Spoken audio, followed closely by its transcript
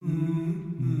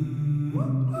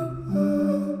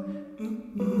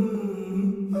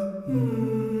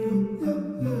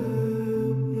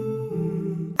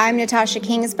I'm Natasha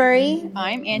Kingsbury.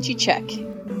 I'm Angie Check.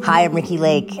 Hi, I'm Ricky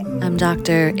Lake. I'm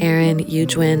Dr. Erin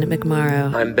Eugwin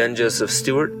McMorrow. I'm Ben Joseph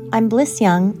Stewart. I'm Bliss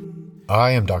Young.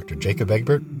 I am Dr. Jacob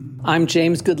Egbert. I'm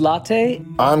James Goodlatte.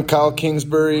 I'm Kyle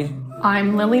Kingsbury.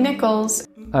 I'm Lily Nichols.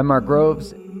 I'm Mark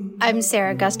Groves. I'm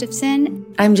Sarah Gustafson.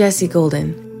 I'm Jessie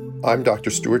Golden. I'm Dr.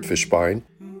 Stuart Fishbein.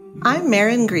 I'm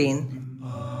Marin Green.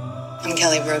 I'm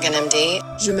Kelly Brogan, MD.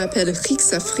 Je m'appelle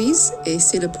Rixa Fries et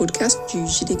c'est le podcast du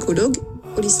gynécologue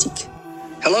holistique.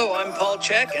 Hello, I'm Paul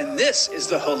Check, and this is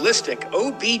the Holistic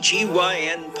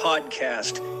OBGYN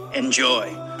podcast. Enjoy.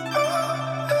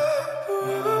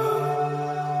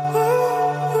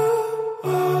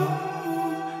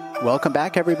 Welcome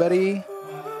back, everybody.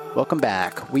 Welcome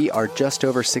back. We are just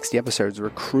over 60 episodes. We're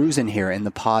cruising here in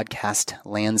the podcast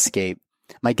landscape.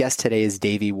 My guest today is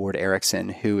Devi Ward Erickson,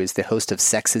 who is the host of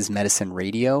Sex is Medicine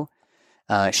Radio.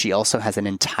 She also has an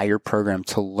entire program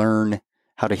to learn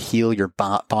how to heal your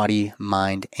body,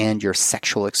 mind, and your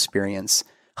sexual experience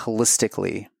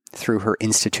holistically through her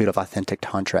Institute of Authentic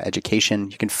Tantra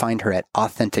Education. You can find her at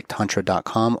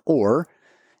authentictantra.com or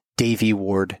Devi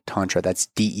Ward Tantra. That's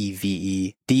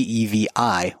Devi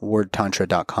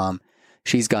wardtantra.com.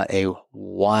 She's got a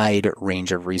wide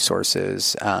range of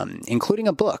resources, including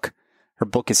a book. Her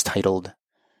book is titled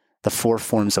The 4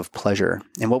 Forms of Pleasure.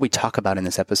 And what we talk about in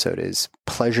this episode is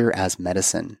pleasure as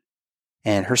medicine.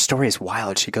 And her story is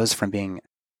wild. She goes from being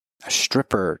a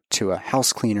stripper to a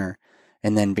house cleaner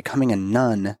and then becoming a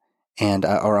nun and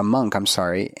or a monk,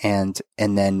 and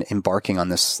then embarking on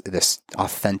this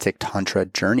authentic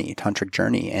tantric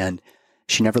journey. And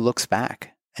she never looks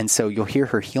back. And so you'll hear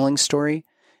her healing story,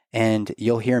 and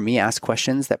you'll hear me ask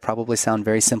questions that probably sound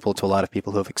very simple to a lot of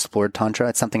people who have explored Tantra.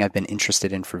 It's something I've been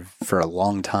interested in for a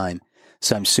long time.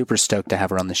 So I'm super stoked to have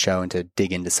her on the show and to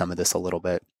dig into some of this a little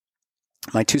bit.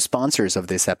 My 2 sponsors of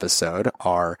this episode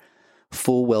are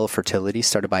Full Well Fertility,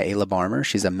 started by Ayla Barmer.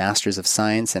 She's a Master's of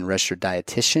Science and registered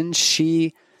dietitian.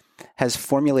 She has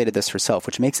formulated this herself,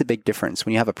 which makes a big difference.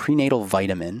 When you have a prenatal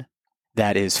vitamin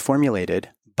that is formulated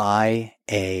by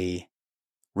a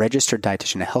registered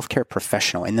dietitian, a healthcare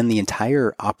professional, and then the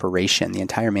entire operation, the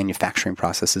entire manufacturing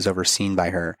process is overseen by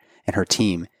her and her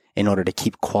team in order to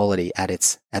keep quality at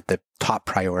the top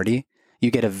priority, you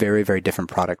get a very, very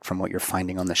different product from what you're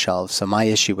finding on the shelves. So my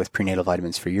issue with prenatal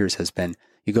vitamins for years has been,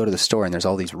 you go to the store and there's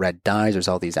all these red dyes, there's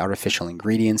all these artificial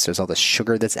ingredients, there's all this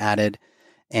sugar that's added,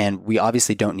 and we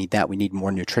obviously don't need that. We need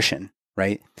more nutrition,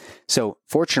 right? So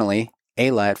fortunately,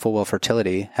 Ayla at Full Well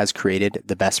Fertility has created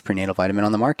the best prenatal vitamin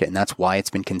on the market, and that's why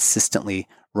it's been consistently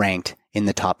ranked in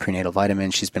the top prenatal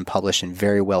vitamins. She's been published in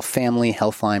Very Well Family,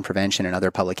 Healthline, Prevention, and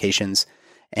other publications.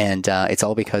 And it's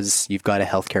all because you've got a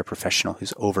healthcare professional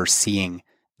who's overseeing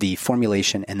the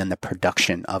formulation and then the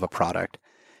production of a product.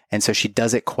 And so she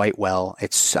does it quite well.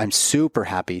 I'm super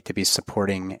happy to be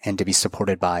supporting and to be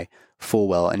supported by Full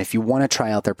Well. And if you want to try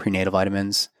out their prenatal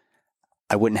vitamins,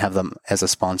 I wouldn't have them as a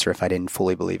sponsor if I didn't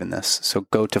fully believe in this. So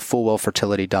go to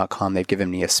fullwellfertility.com. They've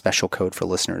given me a special code for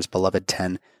listeners,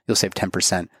 Beloved10. You'll save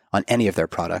 10% on any of their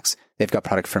products. They've got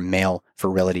product for male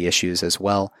virility issues as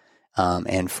well.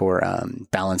 And for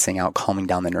balancing out, calming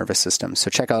down the nervous system. So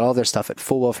check out all their stuff at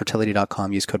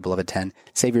fullwellfertility.com. Use code Beloved10.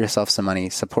 Save yourself some money.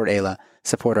 Support Ayla.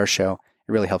 Support our show.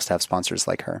 It really helps to have sponsors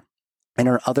like her. And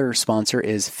our other sponsor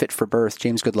is Fit for Birth.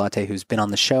 James Goodlatte, who's been on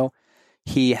the show,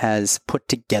 he has put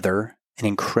together an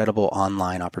incredible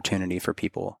online opportunity for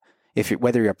people.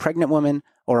 Whether you're a pregnant woman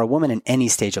or a woman in any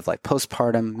stage of life,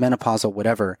 postpartum, menopausal,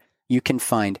 whatever, you can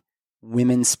find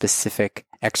women-specific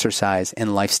exercise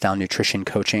and lifestyle nutrition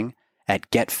coaching at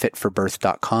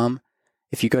getfitforbirth.com.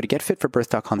 If you go to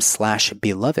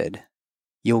getfitforbirth.com/beloved,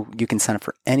 you can sign up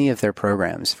for any of their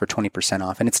programs for 20%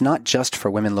 off. And it's not just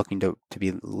for women looking to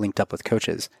be linked up with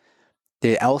coaches.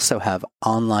 They also have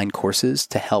online courses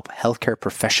to help healthcare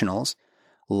professionals,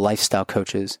 lifestyle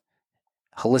coaches,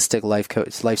 holistic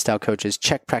lifestyle coaches,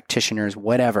 check practitioners,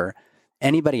 whatever,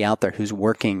 anybody out there who's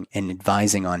working and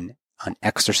advising on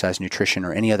exercise, nutrition,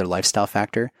 or any other lifestyle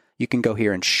factor. You can go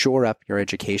here and shore up your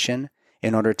education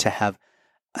in order to have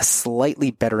a slightly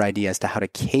better idea as to how to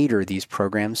cater these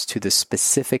programs to the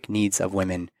specific needs of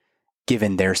women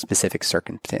given their specific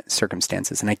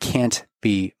circumstances. And I can't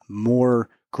be more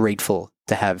grateful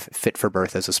to have Fit for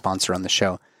Birth as a sponsor on the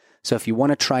show. So if you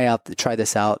want to try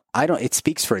this out, it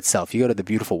speaks for itself. You go to the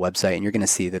beautiful website and you're going to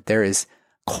see that there is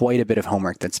quite a bit of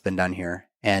homework that's been done here.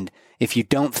 And if you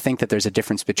don't think that there's a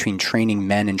difference between training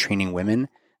men and training women,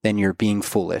 then you're being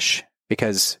foolish.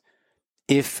 Because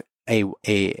if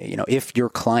your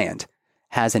client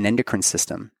has an endocrine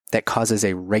system that causes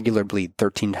a regular bleed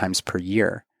 13 times per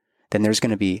year, then there's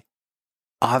going to be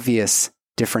obvious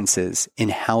differences in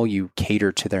how you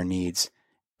cater to their needs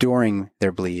during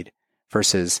their bleed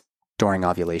versus during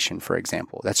ovulation, for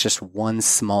example. That's just one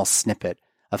small snippet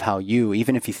of how you,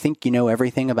 even if you think you know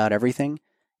everything about everything,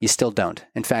 you still don't.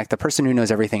 In fact, the person who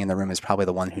knows everything in the room is probably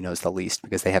the one who knows the least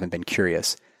because they haven't been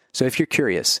curious. So if you're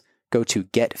curious, go to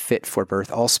Get Fit for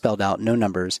Birth, all spelled out, no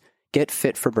numbers,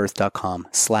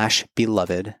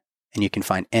 getfitforbirth.com/beloved, and you can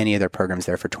find any of their programs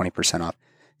there for 20% off.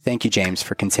 Thank you, James,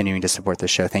 for continuing to support the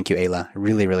show. Thank you, Ayla. I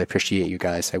really, really appreciate you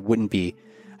guys. I wouldn't be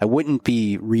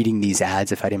reading these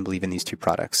ads if I didn't believe in these two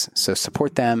products. So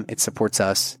support them. It supports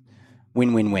us.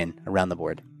 Win, win, win around the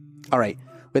board. All right.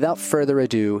 Without further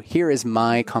ado, here is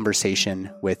my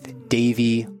conversation with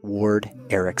Devi Ward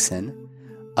Erickson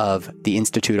of the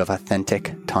Institute of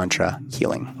Authentic Tantra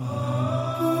Healing.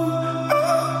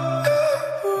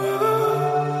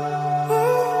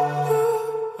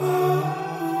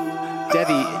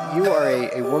 Devi, you are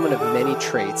a woman of many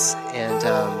traits, and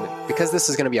because this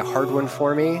is going to be a hard one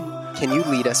for me, can you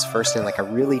lead us first in like a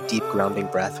really deep grounding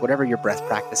breath, whatever your breath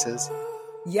practice is?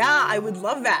 Yeah, I would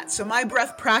love that. So my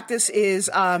breath practice is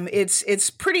it's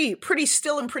pretty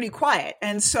still and pretty quiet,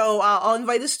 and so I'll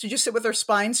invite us to just sit with our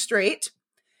spine straight,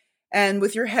 and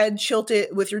with your head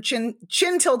tilted, with your chin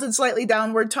tilted slightly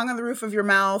downward, tongue on the roof of your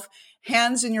mouth,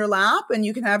 hands in your lap, and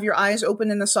you can have your eyes open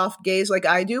in a soft gaze like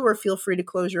I do, or feel free to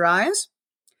close your eyes.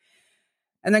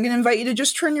 And I'm going to invite you to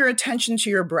just turn your attention to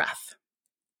your breath.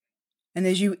 And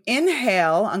as you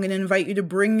inhale, I'm going to invite you to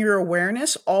bring your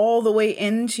awareness all the way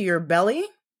into your belly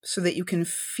so that you can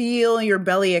feel your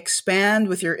belly expand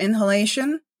with your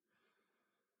inhalation.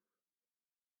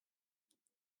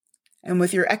 And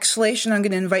with your exhalation, I'm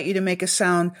going to invite you to make a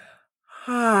sound,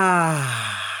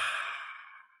 ah.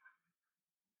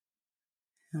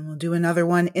 And we'll do another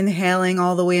one, inhaling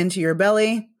all the way into your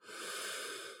belly.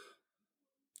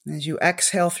 As you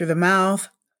exhale through the mouth,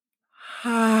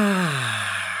 and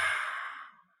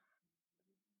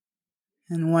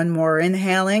one more,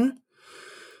 inhaling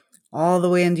all the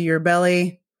way into your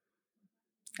belly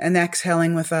and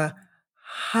exhaling with a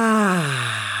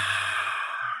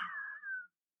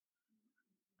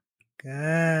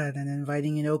Good. And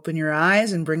inviting you to open your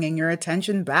eyes and bringing your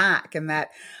attention back. And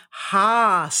that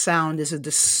ha sound is a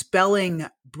dispelling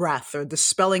breath or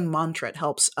dispelling mantra. It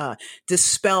helps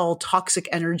dispel toxic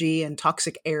energy and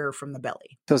toxic air from the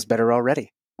belly. Feels better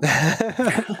already.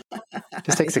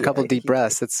 Just takes a couple deep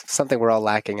breaths. It's something we're all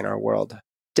lacking in our world.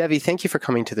 Devi, thank you for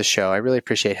coming to the show. I really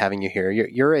appreciate having you here.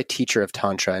 You're a teacher of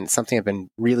Tantra, and it's something I've been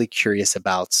really curious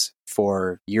about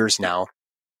for years now.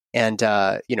 And,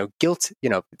 guilt,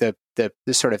 the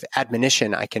sort of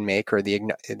admonition I can make, or the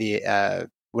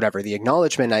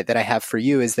acknowledgement that I have for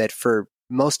you is that for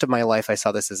most of my life, I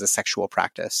saw this as a sexual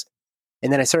practice.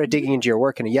 And then I started digging into your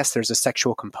work, and yes, there's a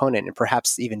sexual component, and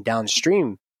perhaps even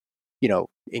downstream,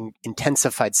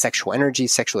 intensified sexual energy,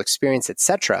 sexual experience,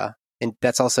 etc. And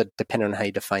that's also dependent on how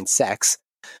you define sex.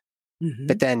 Mm-hmm.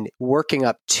 But then working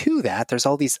up to that, there's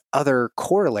all these other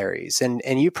corollaries, and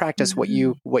you practice what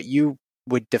you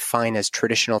would define as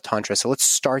traditional Tantra. So let's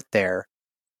start there.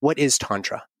 What is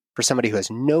Tantra for somebody who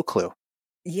has no clue?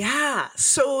 Yeah.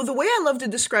 So the way I love to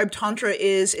describe Tantra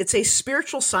is it's a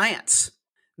spiritual science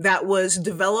that was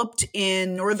developed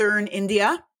in northern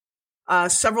India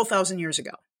several thousand years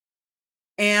ago.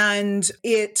 And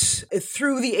it,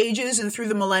 through the ages and through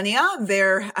the millennia,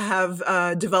 there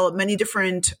have developed many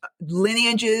different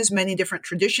lineages, many different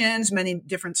traditions, many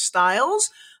different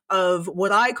styles of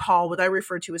what I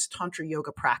refer to as Tantra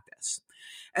yoga practice.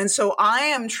 And so I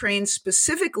am trained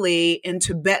specifically in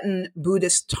Tibetan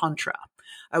Buddhist Tantra.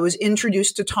 I was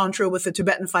introduced to Tantra with the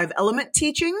Tibetan 5-element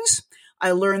teachings.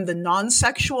 I learned the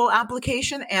non-sexual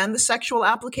application and the sexual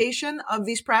application of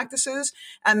these practices.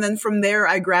 And then from there,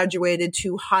 I graduated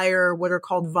to higher, what are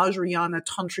called Vajrayana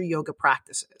Tantra yoga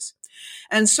practices.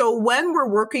 And so when we're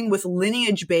working with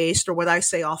lineage-based, or what I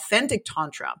say authentic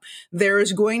Tantra, there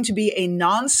is going to be a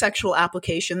non-sexual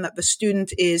application that the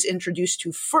student is introduced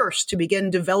to first to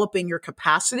begin developing your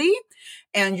capacity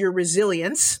and your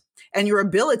resilience and your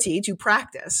ability to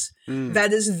practice,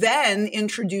 that is then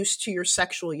introduced to your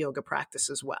sexual yoga practice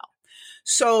as well.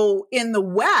 So in the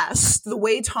West, the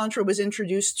way Tantra was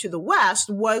introduced to the West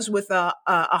was with a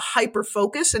hyper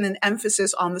focus and an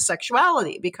emphasis on the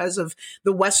sexuality because of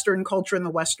the Western culture and the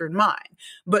Western mind.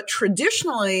 But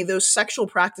traditionally, those sexual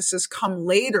practices come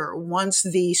later once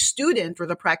the student or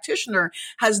the practitioner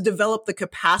has developed the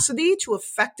capacity to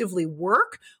effectively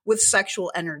work with sexual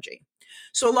energy.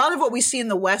 So a lot of what we see in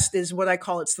the West is what I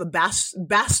call it's the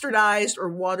bastardized or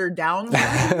watered down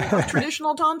version of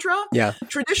traditional Tantra. Yeah.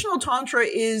 Traditional Tantra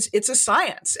it's a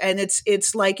science, and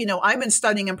it's like, I've been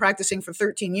studying and practicing for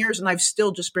 13 years and I've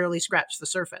still just barely scratched the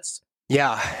surface.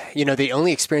 Yeah. The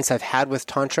only experience I've had with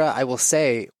Tantra, I will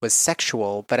say, was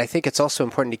sexual, but I think it's also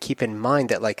important to keep in mind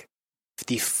that like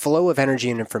the flow of energy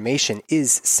and information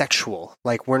is sexual.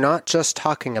 Like we're not just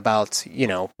talking about,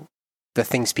 the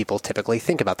things people typically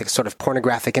think about, the sort of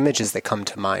pornographic images that come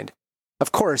to mind.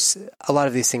 Of course, a lot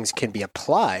of these things can be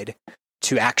applied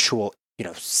to actual,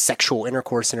 sexual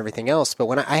intercourse and everything else. But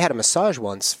when I had a massage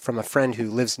once from a friend who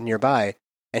lives nearby,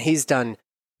 and he's done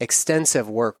extensive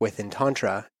work within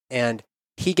Tantra, and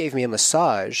he gave me a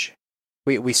massage.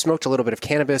 We smoked a little bit of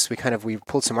cannabis. We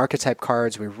pulled some archetype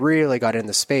cards. We really got in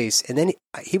the space. And then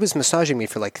he was massaging me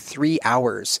for like 3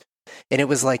 hours. And it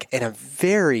was like in a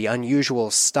very unusual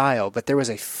style, but there was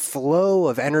a flow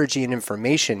of energy and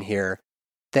information here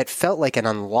that felt like an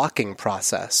unlocking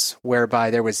process,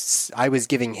 whereby I was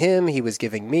giving him, he was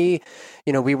giving me,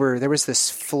 there was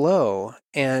this flow.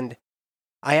 And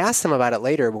I asked him about it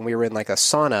later when we were in like a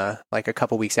sauna, like a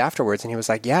couple weeks afterwards. And he was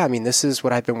like, yeah, this is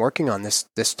what I've been working on, this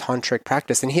tantric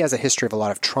practice. And he has a history of a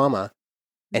lot of trauma.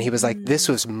 And he was like, this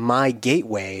was my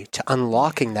gateway to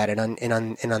unlocking that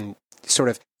and sort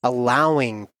of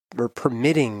allowing or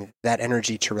permitting that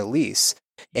energy to release.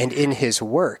 And in his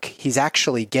work, he's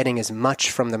actually getting as much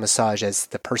from the massage as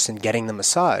the person getting the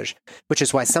massage, which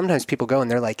is why sometimes people go and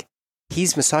they're like,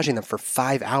 he's massaging them for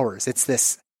 5 hours. It's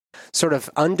this sort of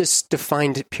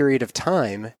undefined period of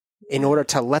time in order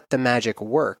to let the magic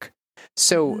work.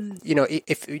 So,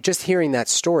 if just hearing that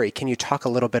story, can you talk a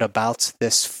little bit about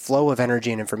this flow of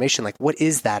energy and information? Like, what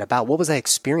is that about? What was I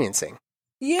experiencing?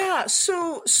 Yeah.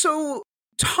 So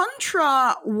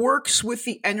Tantra works with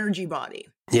the energy body.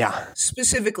 Yeah.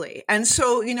 Specifically. And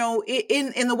so,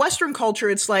 in the Western culture,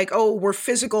 it's like, oh, we're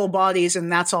physical bodies and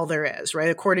that's all there is, right?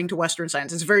 According to Western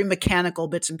science, it's very mechanical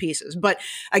bits and pieces. But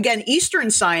again,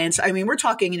 Eastern science, we're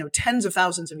talking, tens of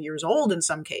thousands of years old in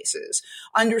some cases,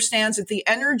 understands that the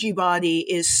energy body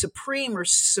is supreme or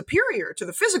superior to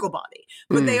the physical body,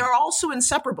 but they are also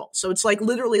inseparable. So it's like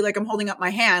literally like I'm holding up my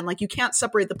hand, like you can't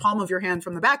separate the palm of your hand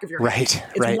from the back of your hand.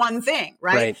 It's one thing,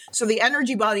 right? So the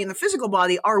energy body and the physical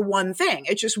body are one thing.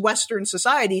 It's just Western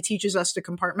society teaches us to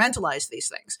compartmentalize these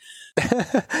things.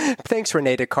 Thanks,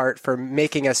 Rene Descartes, for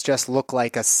making us just look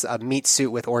like a meat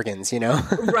suit with organs,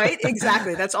 Right?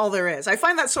 Exactly. That's all there is. I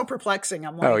find that so perplexing.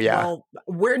 I'm like, well,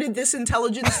 where did this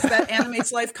intelligence that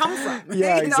animates life come from?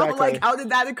 Yeah, exactly. Like, how did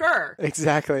that occur?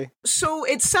 Exactly. So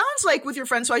it sounds like with your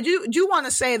friend, so I do want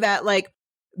to say that, like,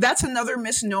 that's another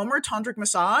misnomer, tantric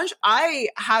massage. I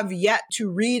have yet to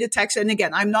read a text. And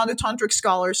again, I'm not a tantric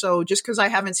scholar, so just because I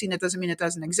haven't seen it doesn't mean it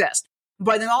doesn't exist.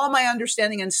 But in all my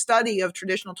understanding and study of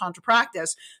traditional tantra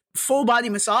practice, full body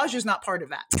massage is not part of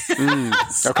that.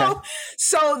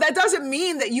 So that doesn't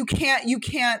mean that you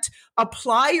can't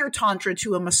apply your tantra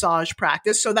to a massage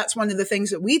practice. So that's one of the things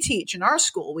that we teach in our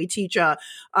school. We teach an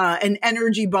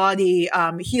energy body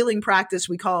healing practice.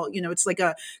 We call, it's like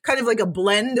a kind of like a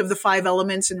blend of the 5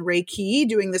 elements in Reiki,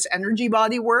 doing this energy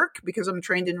body work because I'm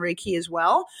trained in Reiki as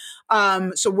well.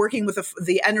 So working with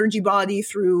the energy body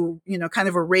through, kind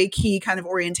of a Reiki kind of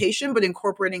orientation, but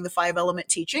incorporating the 5 element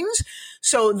teachings.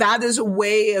 So that is a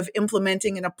way of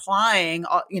implementing and applying,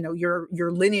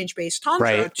 your lineage-based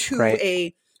tantra to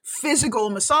a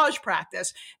physical massage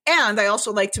practice. And I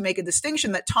also like to make a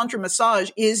distinction that tantra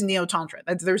massage is neo-tantra.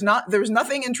 That there's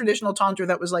nothing in traditional tantra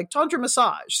that was like tantra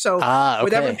massage. So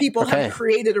whatever people have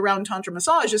created around tantra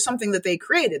massage is something that they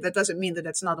created. That doesn't mean that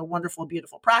it's not a wonderful,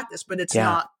 beautiful practice, but it's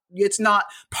not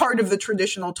part of the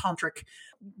traditional tantric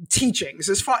teachings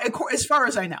as far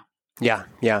as I know. Yeah,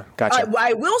 gotcha.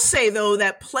 I will say, though,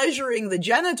 that pleasuring the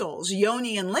genitals,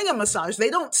 yoni and lingam massage, they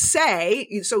don't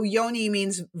say, so yoni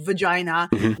means vagina,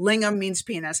 lingam means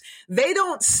penis. They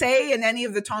don't say in any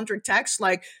of the tantric texts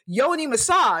like yoni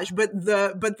massage, but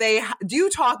they do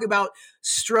talk about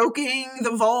stroking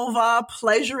the vulva,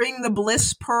 pleasuring the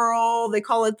bliss pearl. They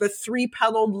call it the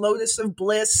 3-petaled lotus of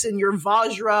bliss in your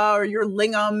vajra or your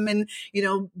lingam, and,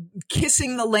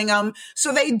 kissing the lingam.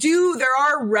 So there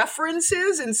are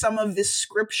references in some of this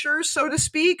scripture, so to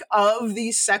speak, of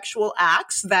these sexual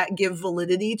acts that give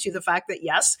validity to the fact that,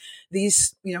 yes,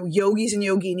 these, yogis and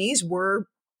yoginis were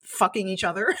fucking each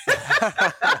other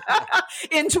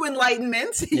into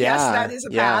enlightenment. Yes, that is a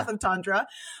path of Tantra.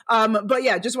 But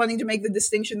yeah, just wanting to make the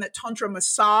distinction that Tantra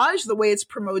massage, the way it's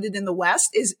promoted in the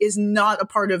West, is not a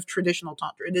part of traditional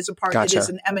Tantra. It is a part, It is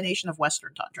an emanation of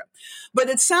Western Tantra. But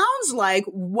it sounds like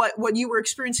what you were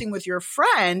experiencing with your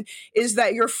friend is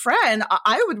that your friend,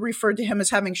 I would refer to him as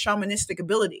having shamanistic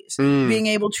abilities, being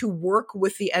able to work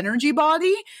with the energy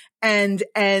body and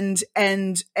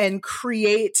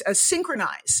create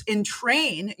synchronize and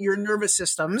train your nervous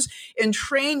systems and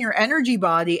train your energy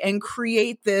body and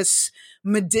create this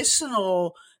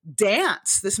medicinal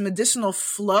dance, this medicinal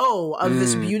flow of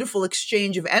this beautiful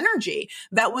exchange of energy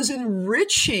that was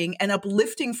enriching and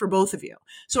uplifting for both of you.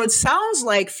 So it sounds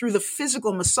like through the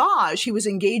physical massage, he was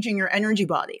engaging your energy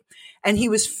body and he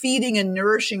was feeding and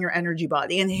nourishing your energy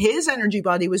body, and his energy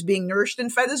body was being nourished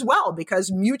and fed as well,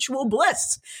 because mutual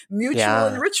bliss, mutual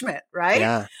enrichment,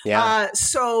 right?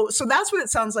 So that's what it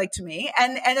sounds like to me.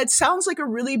 And it sounds like a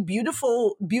really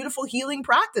beautiful, beautiful healing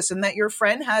practice, and that your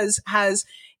friend has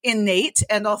innate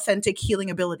and authentic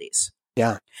healing abilities.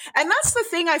 Yeah. And that's the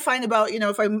thing I find about,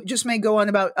 if I just may go on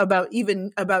about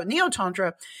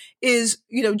Neo-Tantra is,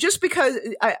 just because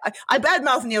I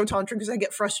badmouth Neo-Tantra because I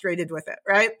get frustrated with it,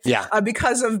 right? Yeah.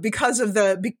 Because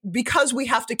we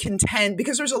have to contend,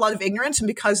 because there's a lot of ignorance, and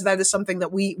because that is something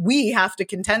that we have to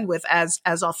contend with as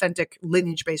authentic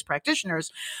lineage-based practitioners.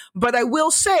 But I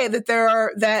will say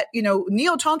that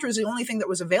Neo-Tantra is the only thing that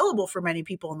was available for many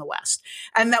people in the West.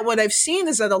 And that what I've seen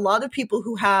is that a lot of people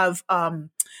who have,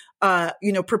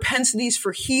 propensities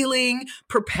for healing,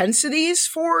 propensities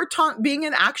for being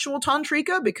an actual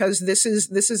tantrika, because this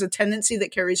is a tendency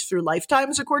that carries through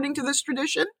lifetimes according to this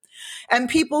tradition. And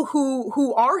people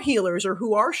who are healers or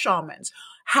who are shamans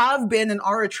have been and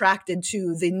are attracted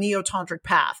to the neo-tantric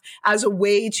path as a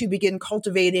way to begin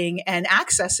cultivating and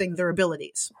accessing their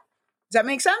abilities. Does that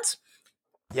make sense?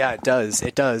 Yeah, it does.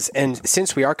 It does. And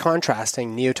since we are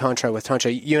contrasting Neo-Tantra with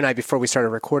Tantra, you and I, before we started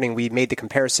recording, we made the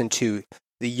comparison to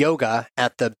the yoga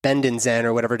at the Benden Zen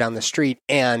or whatever down the street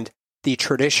and the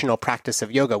traditional practice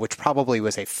of yoga, which probably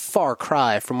was a far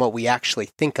cry from what we actually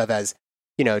think of as,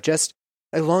 just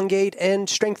elongate and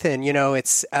strengthen,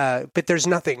 but there's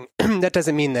nothing, that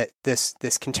doesn't mean that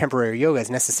this contemporary yoga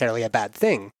is necessarily a bad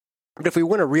thing. But if we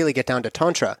want to really get down to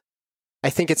Tantra, I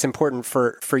think it's important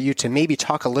for you to maybe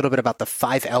talk a little bit about the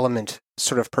 5-element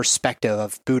sort of perspective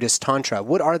of Buddhist Tantra.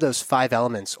 What are those 5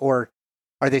 elements, or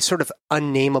are they sort of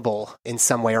unnameable in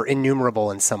some way or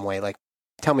innumerable in some way? Like,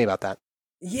 tell me about that.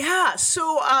 Yeah.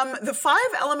 So the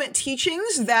 5-element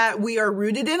teachings that we are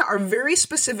rooted in are very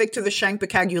specific to the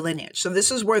Shangpa-Kagyu lineage. So this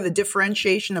is where the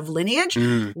differentiation of lineage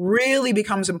really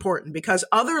becomes important, because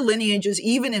other lineages,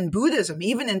 even in Buddhism,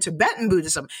 even in Tibetan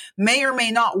Buddhism, may or may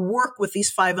not work with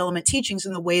these 5-element teachings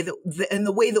in the way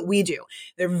that we do.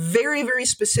 They're very, very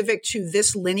specific to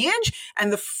this lineage.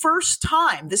 And the first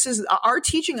time, this is our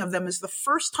teaching of them, is the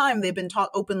first time they've been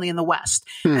taught openly in the West.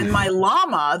 And my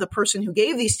Lama, the person who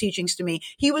gave these teachings to me,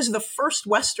 he was the first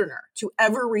Westerner to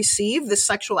ever receive the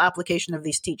sexual application of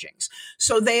these teachings.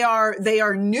 So they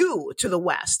are new to the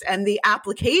West, and the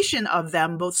application of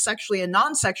them, both sexually and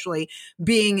non-sexually,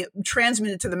 being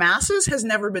transmitted to the masses has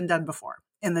never been done before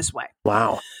in this way.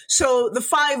 Wow. So the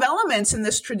 5 elements in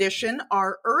this tradition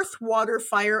are earth, water,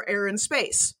 fire, air, and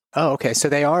space. Oh, okay. So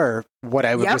they are what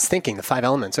I was thinking, the 5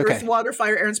 elements. Okay. Earth, water,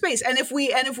 fire, air, and space. And if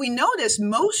we notice,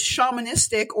 most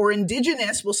shamanistic or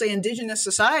indigenous, we'll say indigenous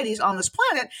societies on this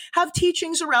planet have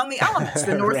teachings around the elements.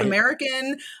 The North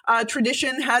American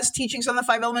tradition has teachings on the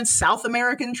 5 elements. South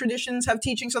American traditions have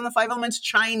teachings on the 5 elements.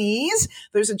 Chinese,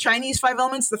 there's a Chinese 5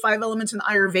 elements, the 5 elements in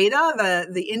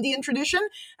Ayurveda, the Indian tradition.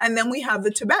 And then we have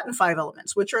the Tibetan 5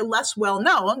 elements, which are less well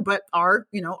known, but are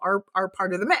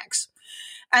part of the mix.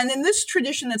 And in this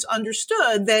tradition, it's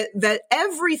understood that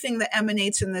everything that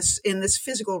emanates in this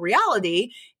physical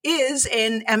reality is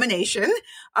an emanation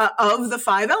of the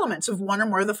 5 elements, of one or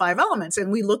more of the 5 elements.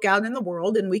 And we look out in the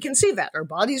world and we can see that. Our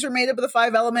bodies are made up of the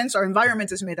 5 elements. Our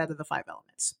environment is made out of the 5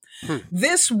 elements.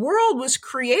 This world was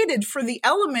created for the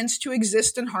elements to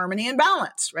exist in harmony and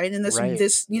balance, right? In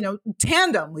this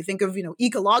tandem, we think of,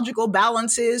 ecological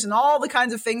balances and all the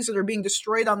kinds of things that are being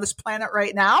destroyed on this planet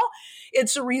right now.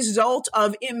 It's a result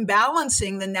of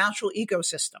imbalancing the natural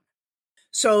ecosystem.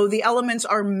 So the elements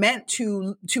are meant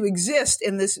to exist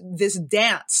in this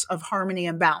dance of harmony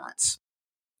and balance.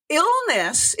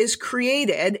 Illness and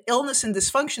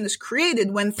dysfunction is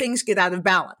created when things get out of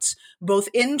balance, both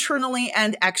internally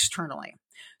and externally.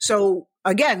 So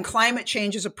again, climate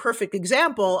change is a perfect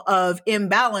example of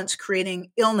imbalance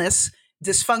creating illness,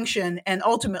 dysfunction, and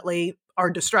ultimately our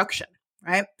destruction.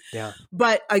 right? Yeah.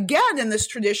 But again, in this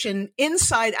tradition,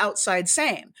 inside, outside,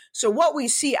 same. So what we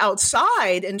see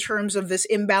outside in terms of this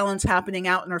imbalance happening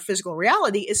out in our physical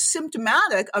reality is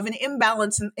symptomatic of an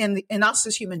imbalance in us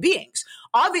as human beings.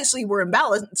 Obviously, we're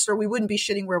imbalanced, or we wouldn't be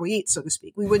shitting where we eat, so to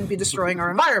speak. We wouldn't be destroying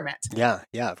our environment. Yeah,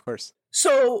 of course.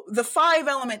 So the 5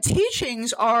 element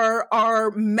teachings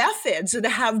are methods that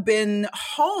have been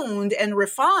honed and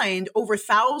refined over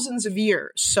thousands of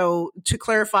years. So to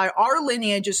clarify, our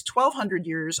lineage is 1,200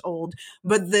 years old,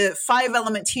 but the 5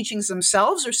 element teachings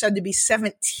themselves are said to be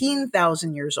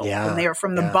 17,000 years old. And they are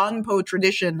from the Bonpo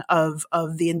tradition of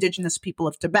the indigenous people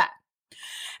of Tibet.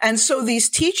 And so these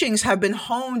teachings have been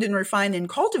honed and refined and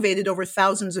cultivated over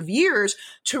thousands of years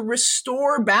to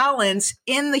restore balance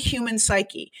in the human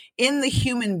psyche, in the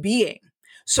human being,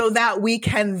 so that we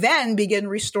can then begin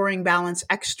restoring balance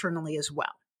externally as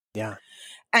well. Yeah.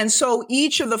 And so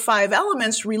each of the 5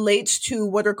 elements relates to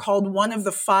what are called one of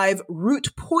the 5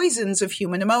 root poisons of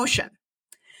human emotion.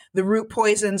 The root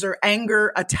poisons are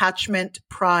anger, attachment,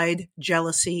 pride,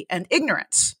 jealousy, and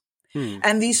ignorance.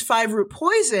 And these 5 root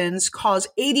poisons cause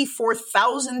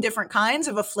 84,000 different kinds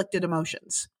of afflicted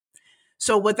emotions.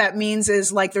 So what that means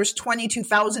is, like, there's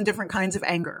 22,000 different kinds of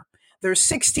anger. There's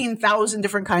 16,000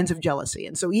 different kinds of jealousy.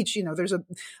 And so each, there's a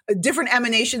different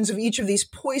emanations of each of these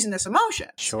poisonous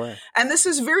emotions. Sure. And this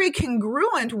is very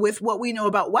congruent with what we know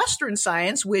about Western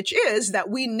science, which is that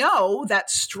we know that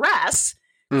stress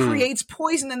creates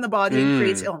poison in the body and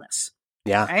creates illness.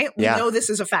 Yeah. Right. We know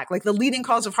this is a fact. Like, the leading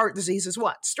cause of heart disease is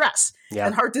what? Stress. Yeah.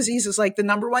 And heart disease is like the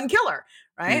number 1 killer.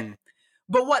 Right.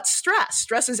 But what's stress?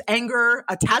 Stress is anger,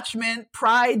 attachment,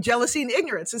 pride, jealousy, and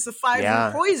ignorance. It's the 5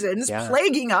 root poisons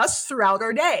plaguing us throughout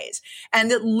our days.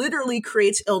 And it literally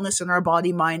creates illness in our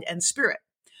body, mind, and spirit.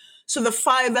 So the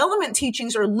 5 element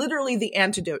teachings are literally the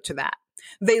antidote to that.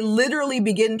 They literally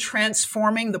begin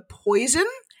transforming the poison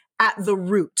at the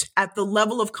root, at the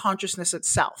level of consciousness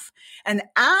itself. And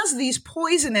as these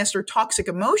poisonous or toxic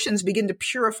emotions begin to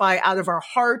purify out of our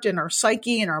heart and our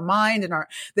psyche and our mind and our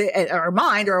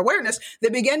awareness, they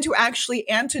begin to actually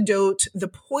antidote the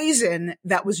poison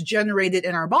that was generated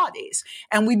in our bodies.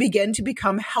 And we begin to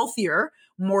become healthier,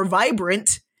 more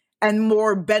vibrant, and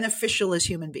more beneficial as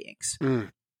human beings. Does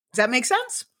that make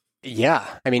sense? Yeah.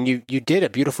 I mean, you did a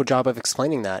beautiful job of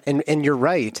explaining that. And you're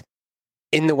right.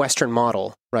 In the Western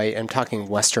model, right? I'm talking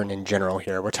Western in general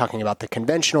here. We're talking about the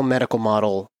conventional medical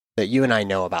model that you and I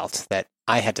know about, that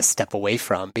I had to step away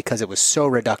from because it was so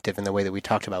reductive in the way that we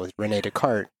talked about with Rene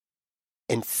Descartes,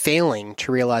 and failing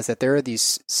to realize that there are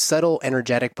these subtle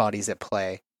energetic bodies at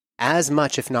play, as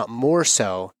much, if not more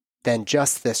so, than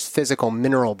just this physical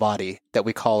mineral body that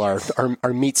we call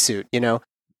our meat suit,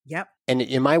 Yep. And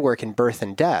in my work in birth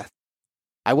and death,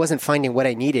 I wasn't finding what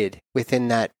I needed within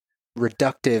that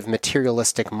reductive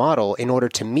materialistic model in order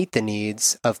to meet the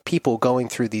needs of people going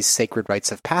through these sacred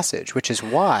rites of passage, which is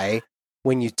why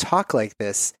when you talk like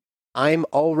this, I'm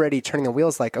already turning the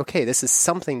wheels like, okay, this is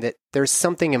something that there's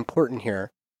something important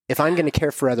here. If I'm going to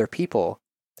care for other people,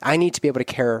 I need to be able to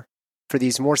care for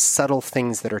these more subtle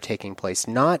things that are taking place,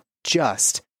 not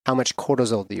just how much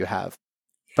cortisol do you have,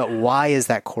 but why is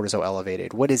that cortisol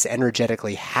elevated? What is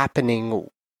energetically happening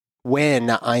when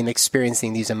I'm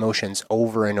experiencing these emotions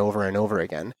over and over and over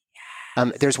again?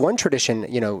 There's one tradition,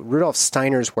 Rudolf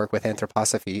Steiner's work with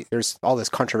anthroposophy. There's all this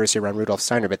controversy around Rudolf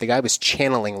Steiner, but the guy was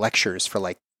channeling lectures for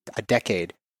like a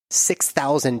decade,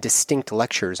 6,000 distinct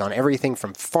lectures on everything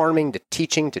from farming to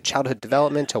teaching to childhood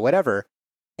development to whatever.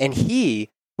 And he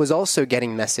was also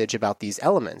getting message about these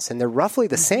elements, and they're roughly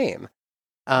the same.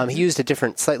 He used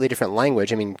a slightly different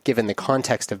language. I mean, given the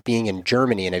context of being in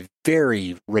Germany in a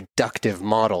very reductive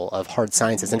model of hard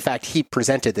sciences. In fact, he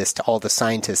presented this to all the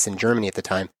scientists in Germany at the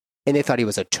time, and they thought he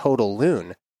was a total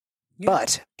loon. Yeah.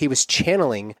 But he was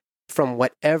channeling from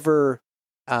whatever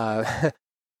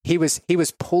he was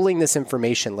pulling this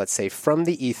information, let's say, from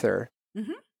the ether,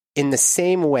 in the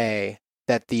same way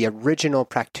that the original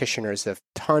practitioners of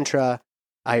Tantra,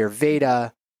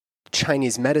 Ayurveda,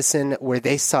 Chinese medicine, where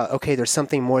they saw, okay, there's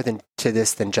something more to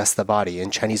this than just the body.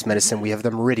 In Chinese medicine, we have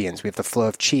the meridians, we have the flow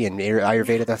of qi, and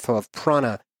Ayurveda, the flow of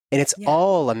prana. And it's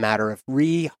all a matter of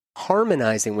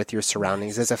reharmonizing with your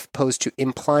surroundings as opposed to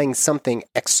implying something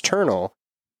external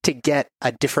to get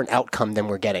a different outcome than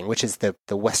we're getting, which is the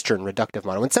Western reductive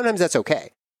model. And sometimes that's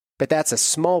okay, but that's a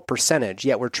small percentage,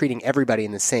 yet we're treating everybody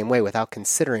in the same way without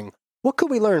considering what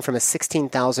could we learn from a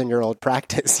 16,000-year-old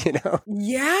practice, you know?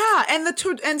 Yeah.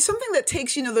 And something that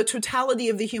takes, the totality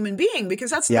of the human being, because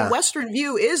that's the Western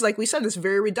view is, like we said, it's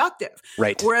very reductive.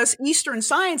 Right. Whereas Eastern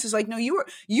science is like, no, you're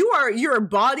your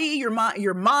body,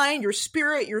 your mind, your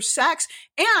spirit, your sex,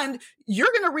 and you're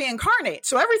going to reincarnate.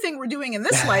 So everything we're doing in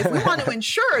this life, we want to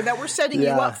ensure that we're setting you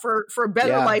up for a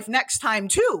better life next time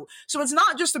too. So it's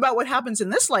not just about what happens in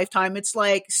this lifetime. It's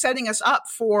like setting us up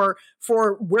for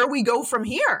where we go from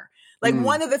here. Like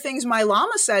one of the things my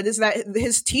Lama said is that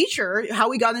his teacher, how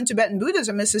he got into Tibetan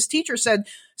Buddhism, is his teacher said,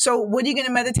 so what are you going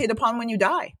to meditate upon when you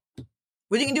die?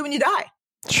 What are you going to do when you die?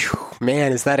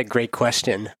 Man, is that a great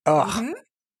question? Oh,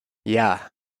 yeah.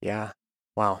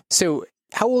 Wow. So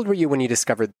how old were you when you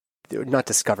not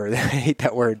discovered, I hate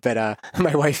that word, but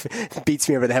my wife beats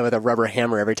me over the head with a rubber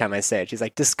hammer every time I say it. She's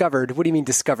like, discovered? What do you mean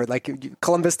discovered? Like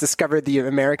Columbus discovered the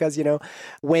Americas,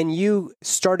 When you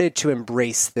started to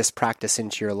embrace this practice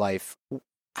into your life,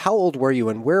 how old were you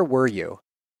and where were you?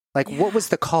 Like, what was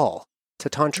the call to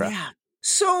Tantra? Yeah.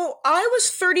 So I was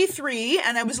 33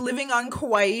 and I was living on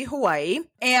Kauai, Hawaii,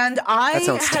 and that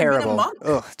sounds terrible. Been a monk.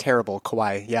 Ugh, terrible,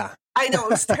 Kauai. Yeah. I know, it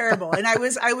was terrible. And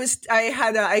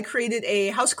I created a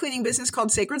house cleaning business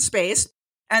called Sacred Space,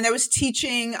 and I was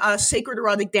teaching sacred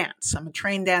erotic dance. I'm a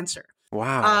trained dancer.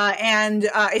 Wow. And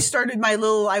I started my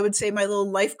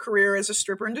little life career as a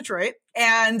stripper in Detroit.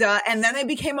 And then I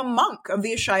became a monk of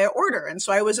the Ashaya order. And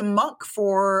so I was a monk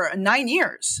for 9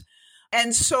 years.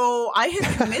 And so I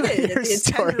had committed at the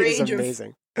tender age of...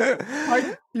 Amazing.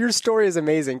 Your story is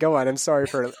amazing. Go on. I'm sorry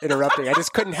for interrupting. I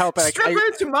just couldn't help it.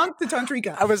 Stripper to monk to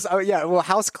tantrika. I was,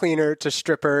 house cleaner to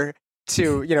stripper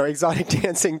to, exotic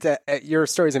dancing to, your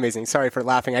story is amazing. Sorry for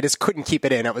laughing. I just couldn't keep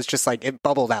it in. It was just like, it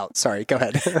bubbled out. Sorry. Go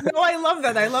ahead. No, I love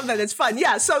that. It's fun.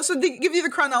 Yeah. So to give you the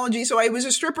chronology. So I was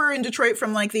a stripper in Detroit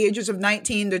from like the ages of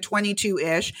 19 to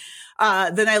 22-ish.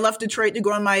 Then I left Detroit to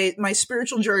go on my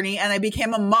spiritual journey, and I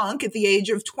became a monk at the age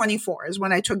of 24 is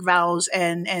when I took vows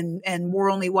and wore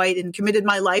only white and committed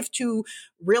my life to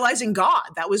realizing God.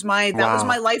 That was my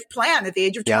life plan at the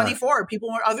age of 24.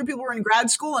 Other people were in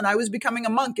grad school, and I was becoming a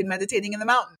monk and meditating in the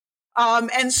mountain.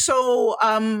 And so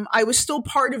I was still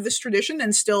part of this tradition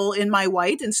and still in my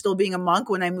white and still being a monk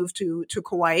when I moved to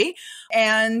Kauai.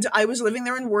 And I was living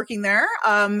there and working there.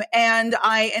 And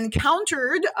I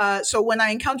encountered, so when I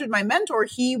encountered my mentor,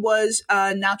 he was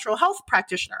a natural health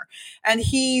practitioner, and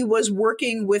he was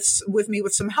working with me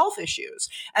with some health issues.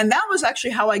 And that was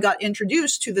actually how I got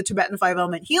introduced to the Tibetan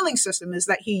 5-element healing system, is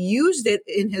that he used it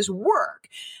in his work.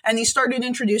 And he started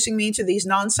introducing me to these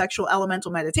non-sexual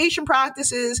elemental meditation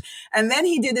practices. And then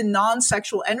he did a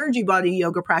non-sexual energy body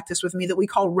yoga practice with me that we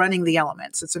call running the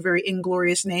elements. It's a very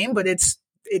inglorious name, but it's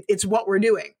what we're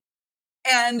doing.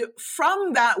 And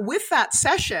from that, with that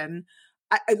session,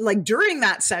 during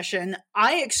that session,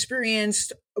 I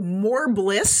experienced more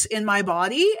bliss in my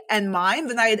body and mind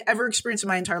than I had ever experienced in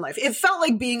my entire life. It felt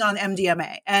like being on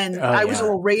MDMA. And I was a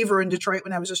little raver in Detroit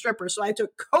when I was a stripper, so I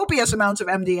took copious amounts of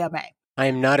MDMA. I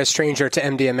am not a stranger to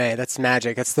MDMA. That's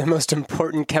magic. That's the most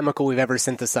important chemical we've ever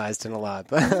synthesized in a lab.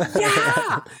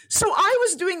 Yeah. So I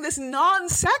was doing this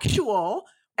non-sexual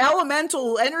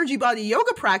elemental energy body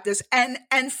yoga practice and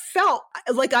felt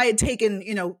like I had taken,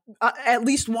 at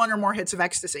least one or more hits of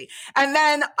ecstasy. And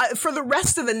then for the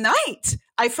rest of the night,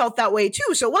 I felt that way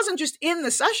too. So it wasn't just in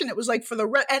the session. It was like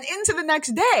and into the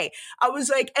next day, I was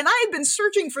like, and I had been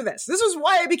searching for this. This is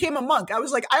why I became a monk. I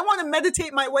was like, I want to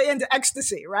meditate my way into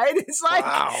ecstasy, right? It's like,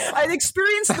 I'd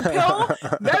experienced the pill.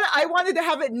 Then I wanted to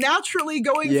have it naturally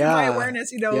going through my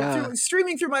awareness,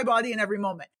 streaming through my body in every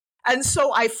moment. And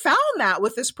so I found that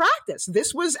with this practice,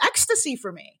 this was ecstasy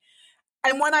for me.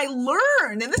 And when I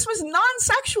learned, and this was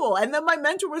non-sexual, and then my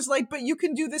mentor was like, but you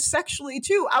can do this sexually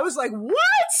too. I was like,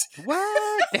 what?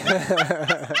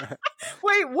 What?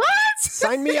 Wait, what?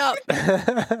 Sign me up.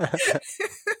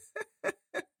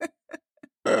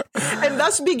 And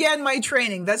thus began my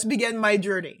training. Thus began my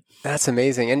journey. That's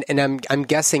amazing. And I'm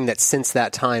guessing that since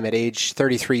that time, at age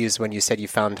 33 is when you said you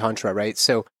found Tantra, right?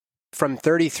 So from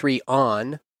 33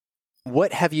 on,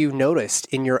 what have you noticed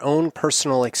in your own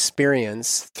personal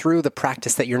experience through the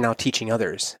practice that you're now teaching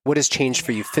others? What has changed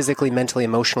for you physically, mentally,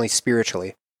 emotionally,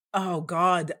 spiritually? Oh,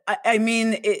 God. I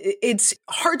mean, it's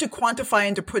hard to quantify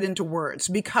and to put into words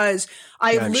because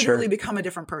I have literally become a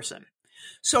different person.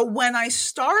 So when I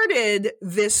started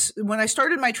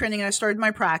my training and I started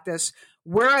my practice,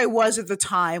 where I was at the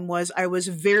time was I was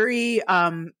very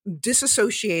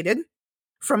disassociated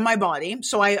from my body.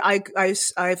 So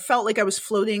I felt like I was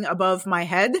floating above my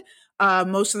head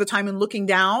most of the time and looking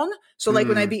down. So like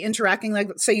when I'd be interacting,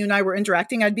 like say you and I were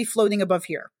interacting, I'd be floating above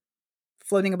here,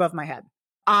 floating above my head.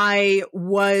 I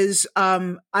was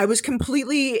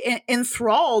completely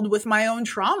enthralled with my own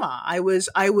trauma. I was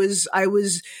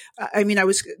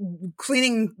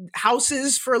cleaning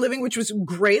houses for a living, which was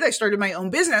great. I started my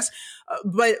own business,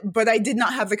 but I did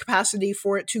not have the capacity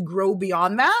for it to grow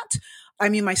beyond that. I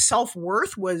mean, my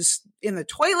self-worth was in the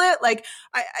toilet. Like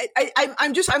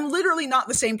I'm literally not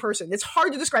the same person. It's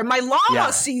hard to describe. My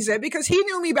llama sees it because he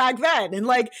knew me back then. And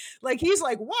like he's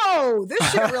like, whoa,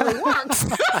 this shit really works.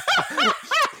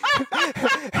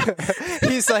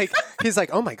 He's like,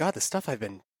 oh my God, the stuff I've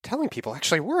been telling people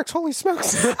actually works. Holy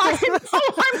smokes. I know.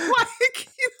 I'm like,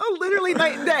 literally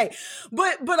night and day.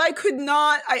 But I could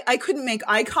not, I couldn't make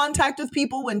eye contact with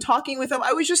people when talking with them.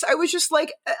 I was just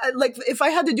like if I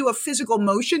had to do a physical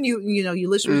motion, you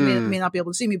listeners may not be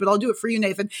able to see me, but I'll do it for you,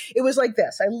 Nathan. It was like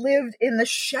this. I lived in the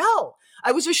shell.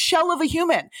 I was a shell of a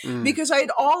human because I had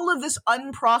all of this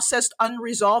unprocessed,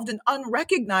 unresolved, and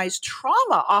unrecognized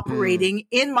trauma operating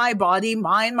in my body,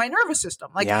 mind, my nervous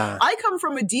system. I come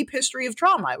from a deep history of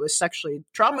trauma. I was sexually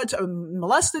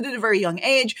molested at a very young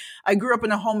age. I grew up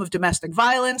in a home of domestic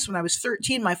violence. When I was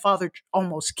 13, my father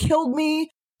almost killed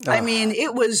me. I mean,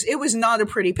 it was not a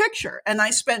pretty picture. And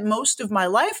I spent most of my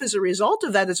life as a result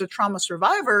of that as a trauma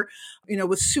survivor,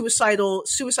 with suicide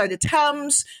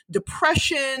attempts,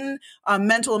 depression,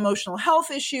 mental, emotional health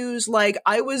issues. Like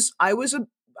I was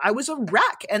a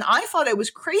wreck, and I thought I was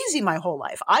crazy my whole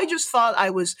life. I just thought I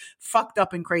was fucked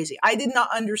up and crazy. I did not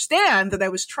understand that I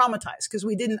was traumatized because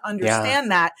we didn't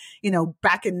understand that,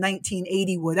 back in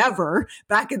 1980, whatever,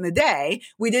 back in the day,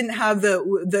 we didn't have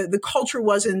the culture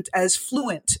wasn't as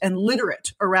fluent and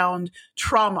literate around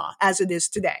trauma as it is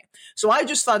today. So I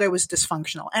just thought I was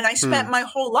dysfunctional. And I spent my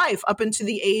whole life up into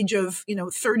the age of,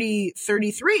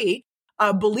 33,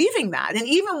 believing that. And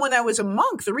even when I was a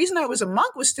monk, the reason I was a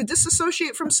monk was to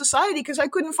disassociate from society because I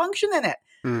couldn't function in it.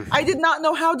 I did not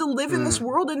know how to live in this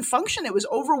world and function. It was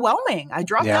overwhelming. I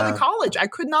dropped out of college. I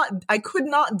could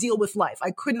not deal with life.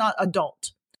 I could not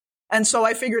adult. And so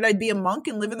I figured I'd be a monk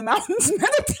and live in the mountains and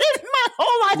meditate my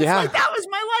whole life. Yeah. Like that was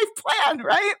my life plan,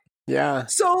 right? Yeah.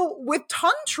 So with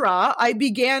Tantra, I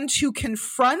began to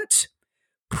confront,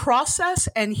 process,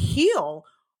 and heal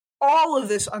all of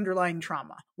this underlying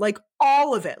trauma, like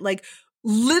all of it, like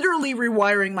literally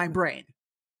rewiring my brain.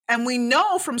 And we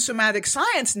know from somatic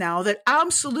science now that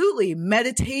absolutely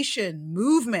meditation,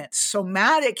 movement,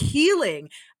 somatic healing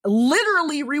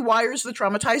literally rewires the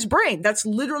traumatized brain. That's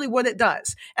literally what it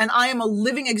does. And I am a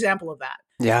living example of that.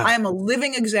 Yeah. I am a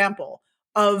living example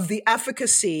of the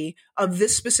efficacy of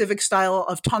this specific style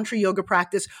of Tantra yoga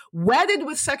practice wedded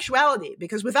with sexuality,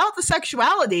 because without the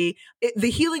sexuality, the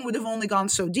healing would have only gone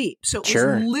so deep. So it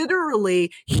was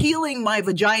literally healing my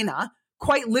vagina,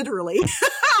 quite literally,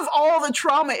 of all the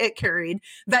trauma it carried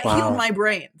that healed my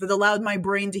brain, that allowed my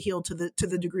brain to heal to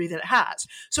the degree that it has.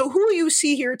 So who you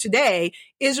see here today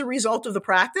is a result of the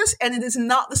practice, and it is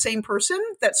not the same person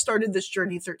that started this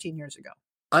journey 13 years ago.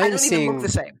 I don't even look the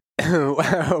same.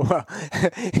 Well,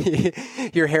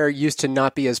 your hair used to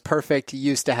not be as perfect. You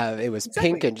used to have, it was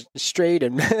pink and straight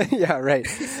and yeah, right.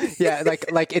 Yeah.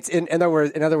 Like it's in other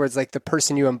words, like the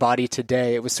person you embody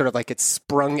today, it was sort of like it's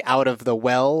sprung out of the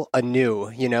well anew,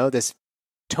 this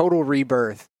total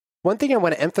rebirth. One thing I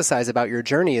want to emphasize about your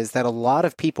journey is that a lot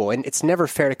of people, and it's never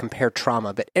fair to compare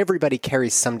trauma, but everybody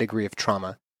carries some degree of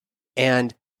trauma.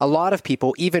 And a lot of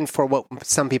people, even for what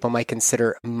some people might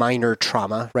consider minor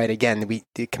trauma, right? Again,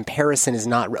 the comparison is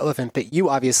not relevant, but you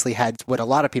obviously had what a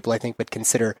lot of people I think would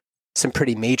consider some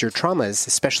pretty major traumas,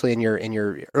 especially in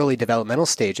your early developmental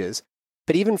stages.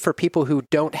 But even for people who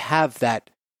don't have that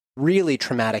really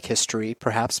traumatic history,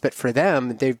 perhaps, but for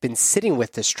them, they've been sitting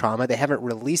with this trauma, they haven't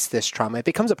released this trauma, it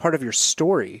becomes a part of your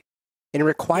story. And it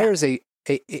requires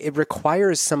it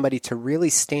requires somebody to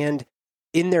really stand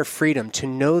in their freedom, to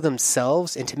know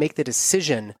themselves and to make the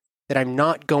decision that I'm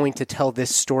not going to tell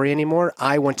this story anymore.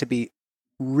 I want to be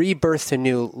rebirthed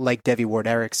anew like Devi Ward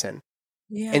Erickson.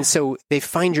 Yeah. And so they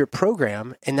find your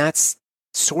program, and that's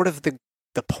sort of the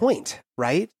point,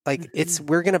 right? Like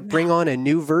we're going to bring on a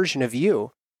new version of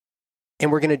you,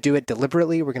 and we're going to do it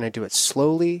deliberately. We're going to do it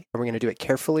slowly, and we're going to do it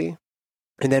carefully.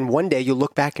 And then one day you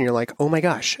look back and you're like, oh my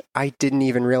gosh, I didn't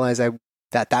even realize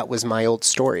that was my old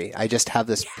story. I just have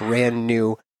this brand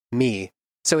new me.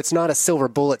 So it's not a silver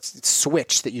bullet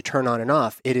switch that you turn on and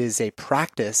off. It is a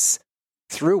practice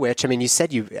through which, I mean, you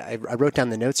said I wrote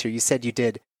down the notes here. You said you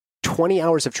did 20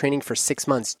 hours of training for 6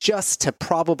 months just to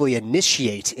probably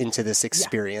initiate into this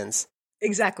experience. Yeah,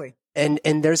 exactly. And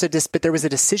but there was a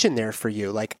decision there for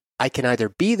you. Like, I can either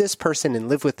be this person and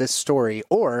live with this story,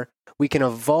 or we can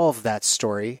evolve that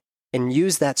story and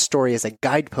use that story as a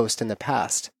guidepost in the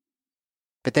past.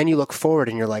 But then you look forward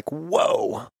and you're like,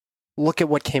 whoa, look at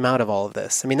what came out of all of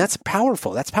this. I mean, that's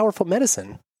powerful. That's powerful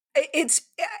medicine.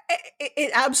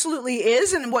 It absolutely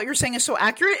is. And what you're saying is so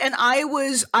accurate. And I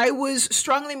was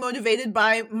strongly motivated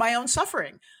by my own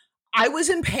suffering. I was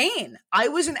in pain. I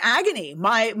was in agony.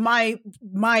 My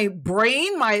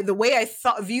brain, the way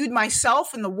I viewed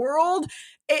myself and the world,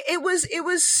 it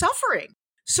was suffering.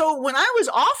 So when I was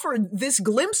offered this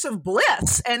glimpse of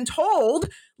bliss and told,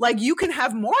 like, you can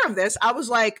have more of this, I was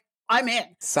like, I'm in.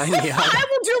 Sign me up. I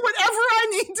will do whatever I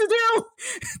need to do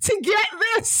to get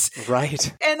this.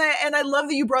 Right. And I love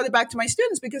that you brought it back to my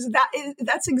students, because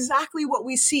that's exactly what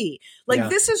we see. Like,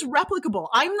 this is replicable.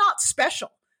 I'm not special.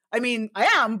 I mean, I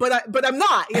am, but I'm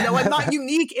not. I'm not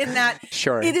unique in that.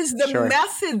 Sure. It is the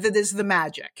method that is the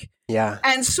magic. Yeah.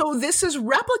 And so this is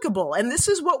replicable. And this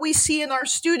is what we see in our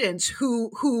students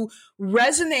who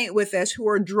resonate with this, who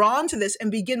are drawn to this and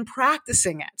begin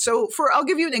practicing it. So I'll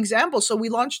give you an example. So we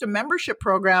launched a membership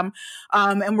program,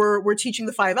 and we're teaching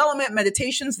the 5-element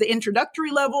meditations, the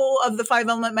introductory level of the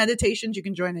 5-element meditations. You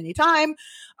can join anytime.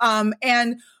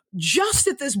 And just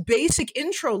at this basic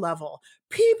intro level,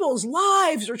 people's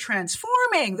lives are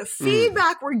transforming. The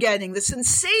feedback we're getting, the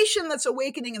sensation that's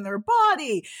awakening in their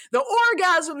body, the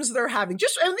orgasms they're having,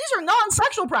 and these are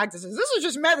non-sexual practices. This is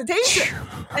just meditation.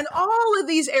 And all of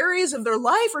these areas of their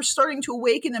life are starting to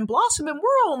awaken and blossom. And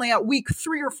we're only at week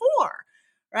 3 or 4,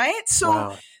 right? So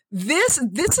wow. This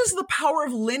is the power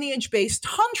of lineage-based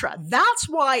Tantra. That's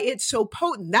why it's so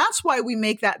potent. That's why we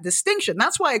make that distinction.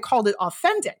 That's why I called it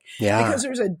authentic. Yeah. Because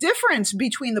there's a difference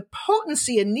between the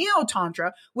potency in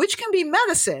Neo-Tantra, which can be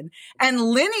medicine, and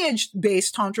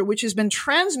lineage-based Tantra, which has been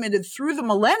transmitted through the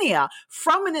millennia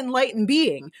from an enlightened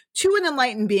being to an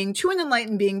enlightened being, to an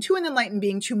enlightened being, to an enlightened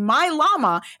being, to my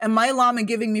Lama, and my Lama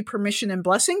giving me permission and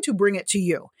blessing to bring it to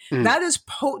you. That is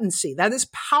potency. That is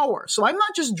power. So I'm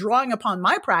not just drawing upon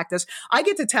my practice. I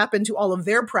get to tap into all of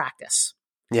their practice.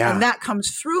 Yeah. And that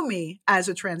comes through me as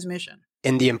a transmission.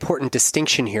 And the important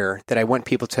distinction here that I want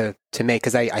people to make,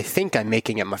 because I think I'm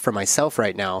making it for myself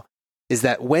right now, is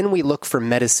that when we look for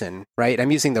medicine, right?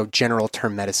 I'm using the general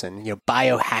term medicine,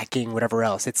 biohacking, whatever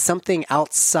else. It's something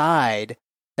outside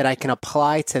that I can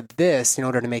apply to this in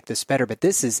order to make this better. But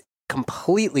this is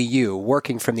completely you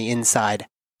working from the inside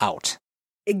out.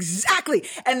 Exactly.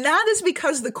 And that is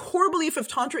because the core belief of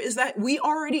Tantra is that we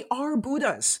already are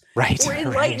Buddhas. Right. Or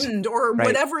enlightened or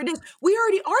whatever it is. We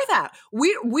already are that.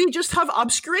 We just have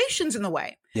obscurations in the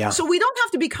way. Yeah. So we don't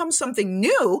have to become something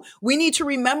new. We need to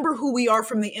remember who we are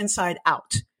from the inside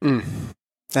out.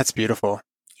 That's beautiful.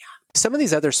 Yeah. Some of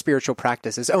these other spiritual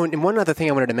practices. Oh, and one other thing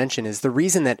I wanted to mention is the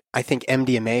reason that I think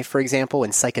MDMA, for example,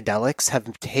 and psychedelics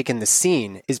have taken the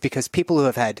scene is because people who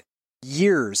have had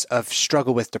years of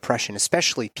struggle with depression,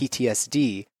 especially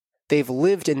PTSD, they've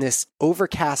lived in this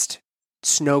overcast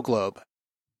snow globe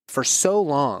for so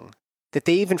long that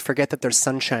they even forget that there's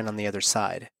sunshine on the other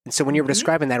side. And so when you were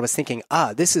describing that, I was thinking,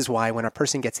 this is why when a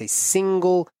person gets a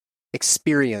single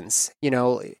experience,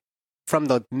 from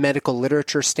the medical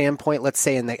literature standpoint, let's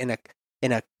say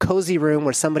in a cozy room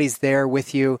where somebody's there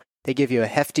with you, they give you a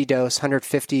hefty dose,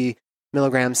 150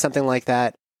 milligrams, something like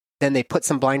that. Then they put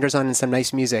some blinders on and some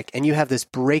nice music, and you have this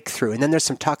breakthrough. And then there's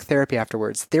some talk therapy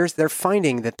afterwards. They're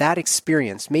finding that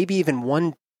experience, maybe even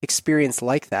one experience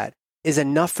like that, is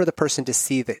enough for the person to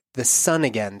see the sun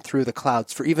again through the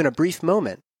clouds for even a brief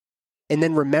moment. And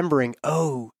then remembering,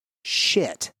 oh,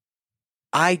 shit,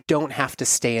 I don't have to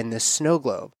stay in this snow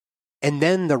globe. And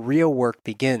then the real work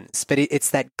begins. But it's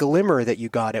that glimmer that you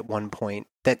got at one point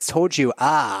that told you,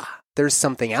 there's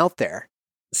something out there.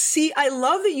 See, I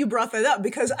love that you brought that up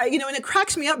because and it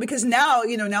cracks me up because now,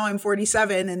 now I'm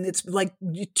 47 and it's like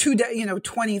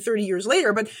 20, 30 years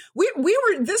later, but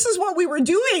this is what we were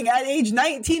doing at age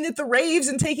 19 at the raves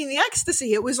and taking the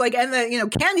ecstasy. It was like, and the,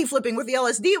 candy flipping with the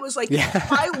LSD. It was like,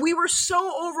 we were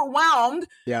so overwhelmed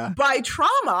by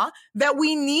trauma that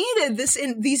we needed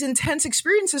these intense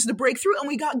experiences to break through. And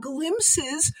we got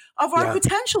glimpses of our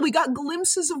potential. We got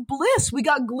glimpses of bliss. We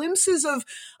got glimpses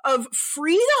of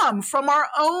freedom from our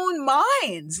own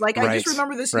minds. Like I just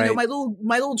remember this, my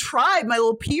little tribe, my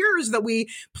little peers that we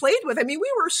played with. I mean,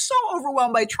 we were so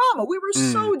overwhelmed by trauma. We were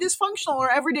so dysfunctional in our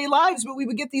everyday lives, but we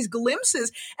would get these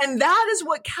glimpses. And that is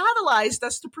what catalyzed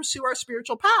us to pursue our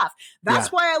spiritual path.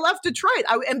 That's why I left Detroit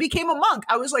and became a monk.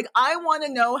 I was like, I want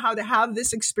to know how to have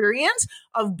this experience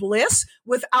of bliss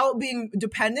without being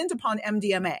dependent upon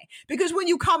MDMA. Because when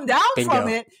you come down from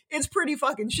it, it's pretty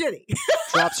fucking shitty.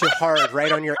 Drops your heart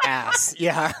right on your ass.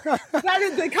 Yeah. That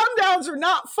the come downs are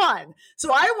not fun.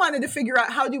 So I wanted to figure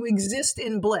out how to exist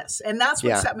in bliss. And that's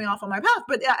what set me off on my path.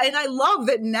 And I love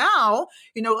that now,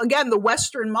 again, the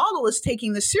Western model is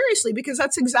taking this seriously because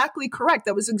that's exactly correct.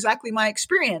 That was exactly my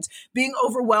experience, being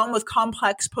overwhelmed with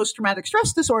complex post-traumatic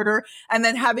stress disorder and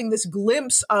then having this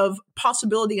glimpse of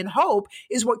possibility and hope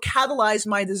is what catalyzed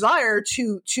my desire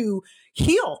to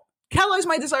heal,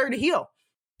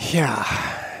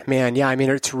 Yeah, man. Yeah. I mean,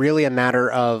 it's really a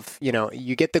matter of,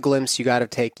 you get the glimpse, you have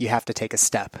to take a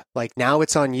step. Like now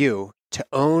it's on you to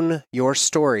own your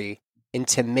story and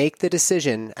to make the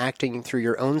decision acting through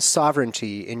your own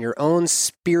sovereignty in your own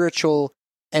spiritual,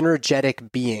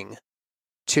 energetic being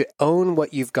to own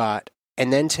what you've got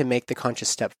and then to make the conscious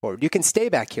step forward. You can stay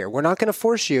back here. We're not going to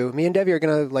force you. Me and Devi are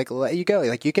going to let you go.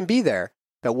 You can be there.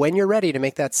 But when you're ready to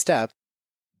make that step,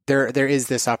 there is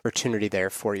this opportunity there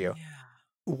for you. Yeah.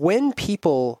 When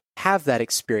people have that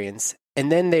experience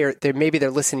and then maybe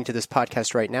they're listening to this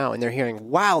podcast right now and they're hearing,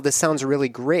 wow, this sounds really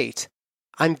great.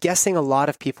 I'm guessing a lot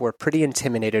of people are pretty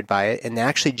intimidated by it and they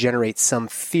actually generate some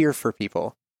fear for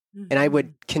people. Mm-hmm. And I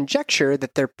would conjecture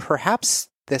that perhaps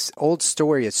this old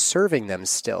story is serving them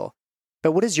still.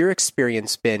 But what has your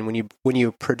experience been when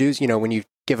you produce, when you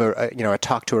give a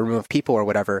talk to a room of people or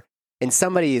whatever, and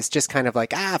somebody is just kind of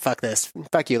like, fuck this,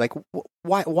 fuck you. Like,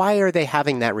 why are they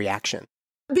having that reaction?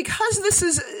 Because this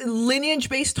is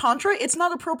lineage-based Tantra, it's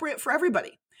not appropriate for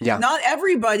everybody. Yeah. Not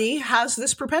everybody has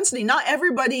this propensity.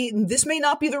 This may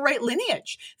not be the right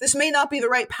lineage. This may not be the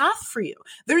right path for you.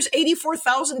 There's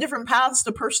 84,000 different paths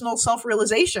to personal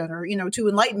self-realization or, to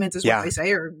enlightenment is what they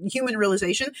say, or human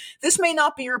realization. This may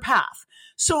not be your path.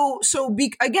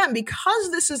 Again,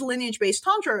 because this is lineage-based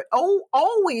Tantra,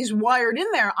 always wired in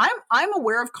there, I'm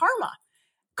aware of karma.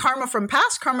 Karma from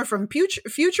past, karma from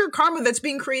future, karma that's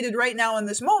being created right now in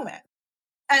this moment.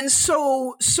 And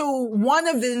so one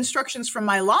of the instructions from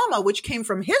my Lama, which came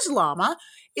from his Lama,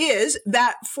 is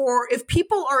that if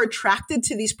people are attracted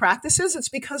to these practices, it's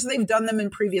because they've done them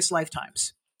in previous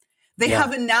lifetimes. They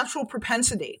have a natural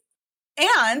propensity.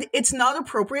 And it's not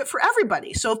appropriate for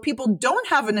everybody. So if people don't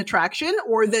have an attraction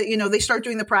or they start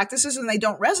doing the practices and they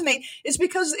don't resonate, it's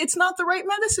because it's not the right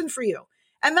medicine for you.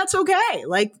 And that's okay.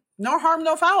 Like, no harm,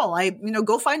 no foul.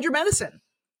 Go find your medicine.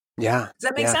 Yeah. Does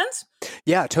that make sense?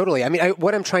 Yeah, totally. I mean,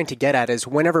 what I'm trying to get at is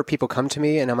whenever people come to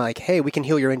me and I'm like, hey, we can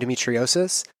heal your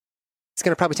endometriosis. It's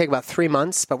going to probably take about 3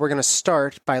 months, but we're going to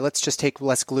start by let's just take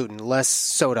less gluten, less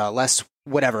soda, less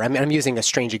whatever. I mean, I'm using a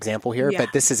strange example here,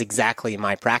 but this is exactly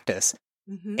my practice.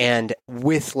 Mm-hmm. And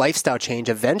with lifestyle change,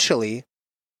 eventually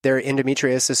their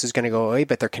endometriosis is going to go away,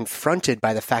 but they're confronted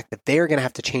by the fact that they're going to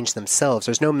have to change themselves.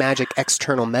 There's no magic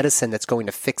external medicine that's going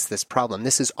to fix this problem.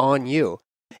 This is on you.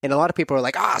 And a lot of people are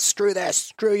like, screw this,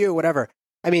 screw you, whatever.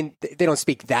 I mean, they don't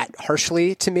speak that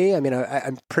harshly to me. I mean,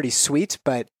 I'm pretty sweet,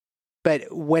 but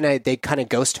when they kind of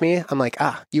ghost me, I'm like,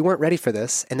 you weren't ready for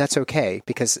this. And that's okay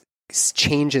because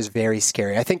change is very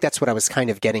scary. I think that's what I was kind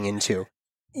of getting into.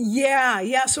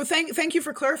 Yeah. So thank you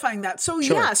for clarifying that. So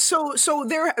sure. So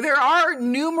there are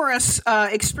numerous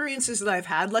experiences that I've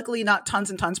had. Luckily, not tons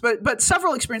and tons, but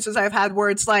several experiences I've had where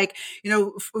it's like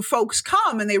folks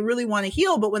come and they really want to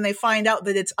heal, but when they find out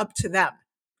that it's up to them,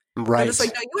 right? It's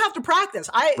like, no, you have to practice.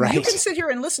 You can sit here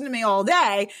and listen to me all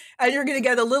day, and you're going to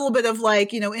get a little bit of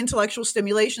intellectual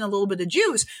stimulation, a little bit of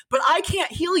juice, but I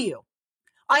can't heal you.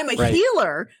 I'm a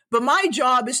healer, but my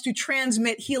job is to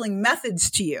transmit healing methods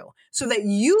to you so that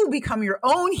you become your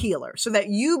own healer, so that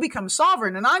you become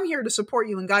sovereign. And I'm here to support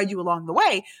you and guide you along the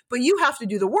way, but you have to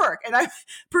do the work. And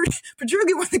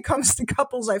particularly when it comes to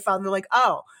couples, I found they're like,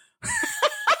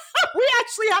 we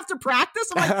actually have to practice.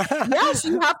 I'm like, yes,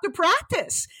 you have to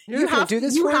practice. You have to do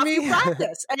this for me. You have to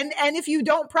practice. And if you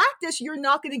don't practice, you're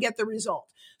not going to get the result.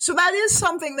 So that is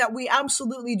something that we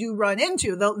absolutely do run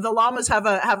into. The lamas have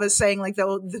a saying, like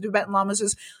the Tibetan lamas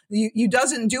is, you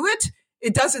doesn't do it,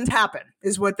 it doesn't happen,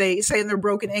 is what they say in their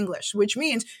broken English, which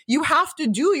means you have to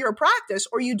do your practice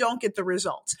or you don't get the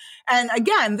results. And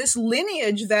again, this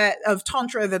lineage of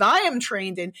Tantra that I am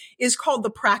trained in is called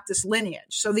the practice lineage.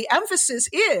 So the emphasis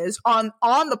is on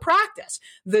the practice,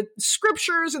 the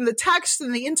scriptures and the text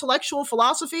and the intellectual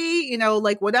philosophy,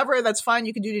 like whatever, that's fine.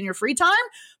 You can do it in your free time.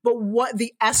 But what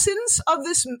the essence of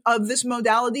this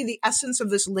modality, the essence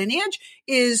of this lineage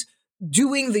is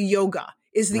doing the yoga,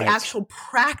 is the actual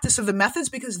practice of the methods,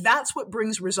 because that's what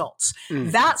brings results.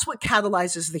 That's what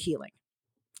catalyzes the healing.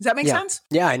 Does that make sense?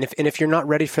 Yeah. And if you're not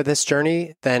ready for this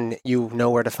journey, then you know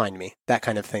where to find me. That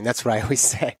kind of thing. That's what I always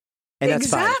say. And that's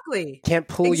fine. Can't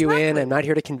pull you in. I'm not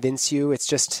here to convince you. It's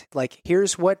just like,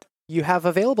 here's what you have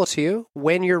available to you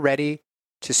when you're ready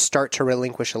to start to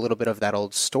relinquish a little bit of that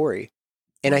old story.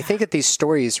 And I think that these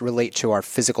stories relate to our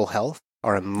physical health.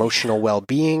 our emotional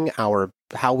well-being,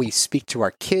 how we speak to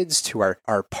our kids, to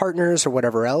our partners, or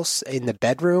whatever else in the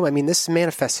bedroom. I mean, this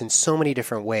manifests in so many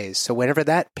different ways. So whenever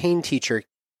that pain teacher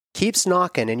keeps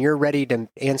knocking and you're ready to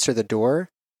answer the door,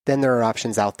 then there are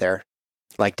options out there,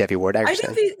 like Devi Ward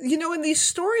Erickson. I think in these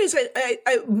stories,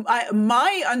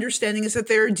 my understanding is that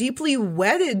they're deeply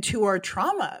wedded to our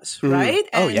traumas, right?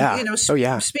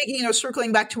 And, speaking,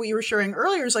 circling back to what you were sharing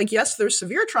earlier, is like, yes, there's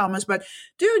severe traumas, but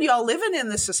dude, y'all living in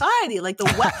this society, like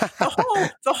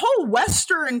the whole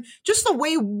Western, just the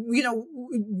way,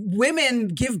 women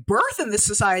give birth in this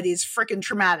society is freaking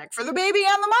traumatic for the baby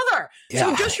and the mother.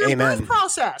 Yeah, so just your birth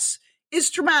process is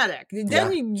traumatic.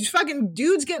 Then you fucking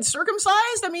dudes get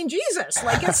circumcised. I mean, Jesus,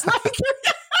 like it's like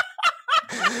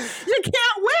you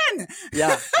can't win.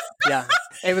 Yeah.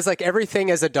 It was like everything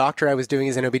as a doctor I was doing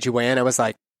as an OBGYN, I was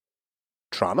like,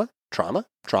 trauma,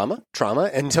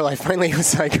 until I finally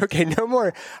was like, okay, no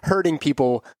more hurting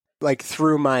people like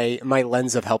through my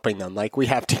lens of helping them. Like we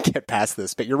have to get past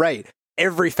this. But you're right.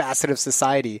 Every facet of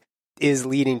society is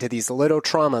leading to these little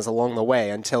traumas along the way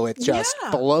until it just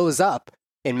blows up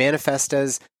and manifest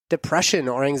as depression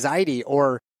or anxiety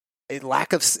or a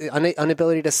lack of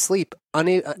inability to sleep,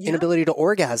 inability to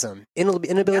orgasm,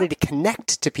 inability to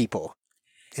connect to people.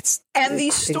 These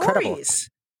incredible. Stories,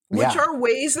 which are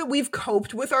ways that we've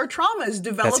coped with our traumas,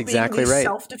 developing these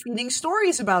self-defeating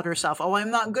stories about ourselves. Oh,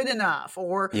 I'm not good enough,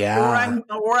 or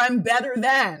I'm better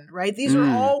than, right? These are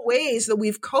all ways that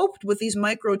we've coped with these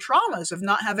micro traumas of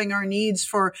not having our needs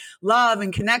for love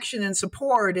and connection and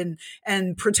support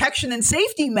and protection and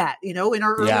safety met, in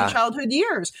our early childhood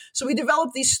years. So we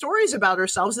develop these stories about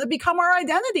ourselves that become our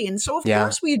identity. And so of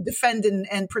course we defend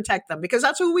and protect them because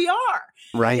that's who we are.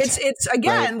 Right. It's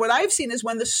again, what I've seen is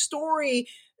when the story,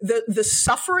 the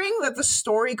suffering that the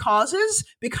story causes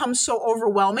becomes so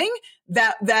overwhelming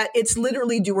that it's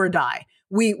literally do or die.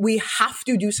 We have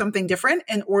to do something different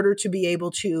in order to be able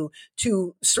to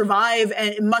survive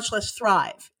and much less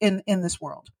thrive in this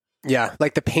world. Yeah.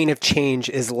 Like the pain of change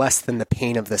is less than the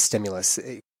pain of the stimulus.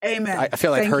 Amen. I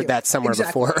feel like I've heard that somewhere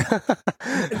before.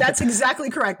 That's exactly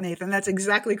correct, Nathan. That's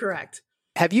exactly correct.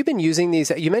 Have you been using these?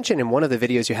 You mentioned in one of the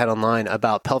videos you had online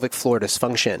about pelvic floor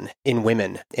dysfunction in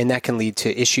women, and that can lead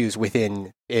to issues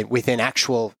within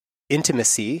actual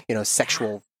intimacy,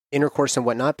 sexual intercourse and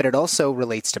whatnot, but it also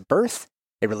relates to birth.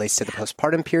 It relates to the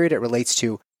postpartum period. It relates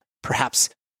to perhaps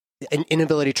an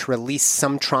inability to release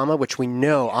some trauma, which we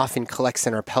know often collects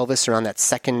in our pelvis around that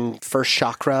first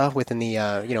chakra within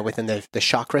the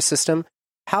chakra system.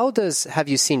 Have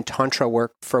you seen Tantra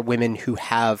work for women who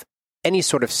have any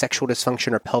sort of sexual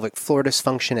dysfunction or pelvic floor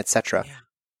dysfunction, etc.?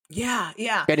 Yeah.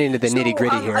 Getting into the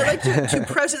nitty-gritty here. I like to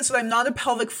presence that I'm not a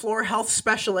pelvic floor health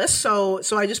specialist, so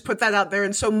I just put that out there.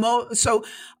 And so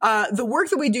the work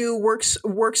that we do works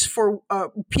for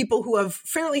people who have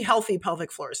fairly healthy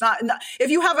pelvic floors. Not if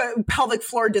you have a pelvic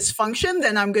floor dysfunction,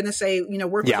 then I'm going to say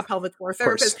work with a pelvic floor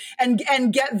therapist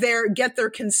and get their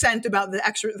consent about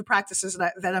the practices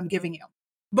that I'm giving you.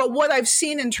 But what I've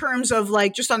seen in terms of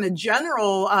like just on a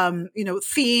general,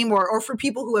 theme or for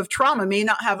people who have trauma, may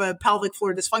not have a pelvic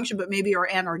floor dysfunction, but maybe are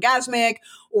anorgasmic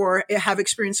or have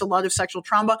experienced a lot of sexual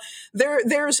trauma. We work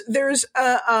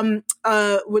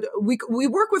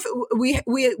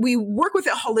with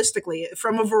it holistically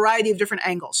from a variety of different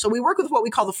angles. So we work with what we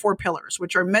call the 4 pillars,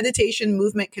 which are meditation,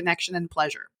 movement, connection, and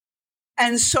pleasure.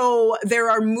 And so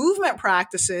there are movement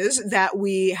practices that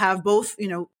we have both,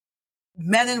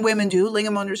 men and women do,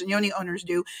 lingam owners and yoni owners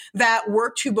do, that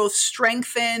work to both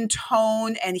strengthen,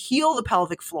 tone, and heal the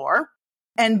pelvic floor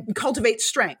and cultivate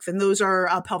strength. And those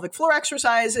are pelvic floor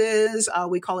exercises.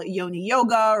 We call it yoni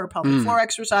yoga or pelvic floor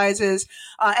exercises.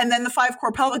 And then the 5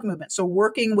 core pelvic movements. So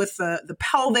working with the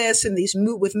pelvis and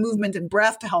with movement and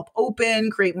breath to help open,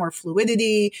 create more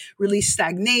fluidity, release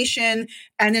stagnation,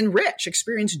 and enrich,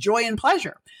 experience joy and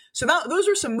pleasure. So those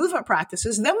are some movement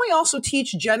practices. Then we also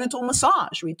teach genital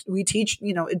massage. We teach,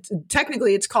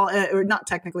 technically it's called, or not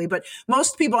technically, but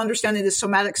most people understand it as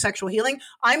somatic sexual healing.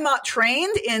 I'm not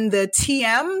trained in the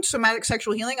TM, somatic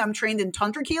sexual healing. I'm trained in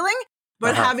tantric healing,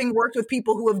 but having worked with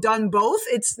people who have done both,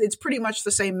 it's pretty much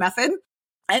the same method.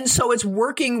 And so it's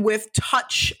working with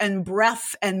touch and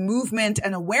breath and movement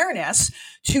and awareness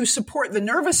to support the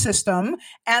nervous system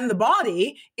and the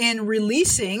body in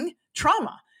releasing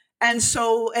trauma. And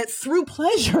so through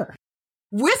pleasure,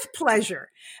 with pleasure.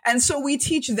 And so we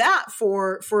teach that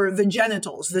for the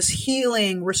genitals, this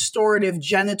healing, restorative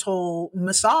genital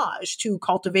massage to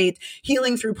cultivate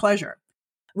healing through pleasure.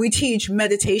 We teach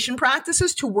meditation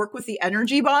practices to work with the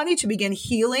energy body to begin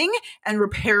healing and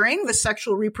repairing the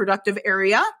sexual reproductive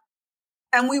area.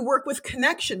 And we work with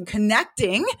connecting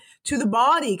to the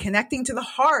body, connecting to the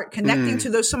heart, connecting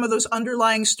to some of those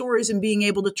underlying stories and being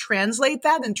able to translate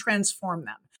that and transform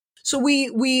them. So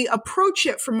we approach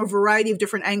it from a variety of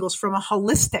different angles, from a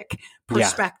holistic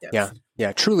perspective.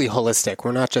 Yeah, truly holistic.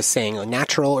 We're not just saying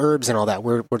natural herbs and all that.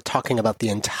 We're talking about the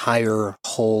entire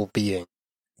whole being.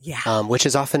 Yeah. Which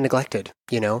is often neglected,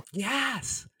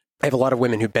 Yes. I have a lot of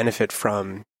women who benefit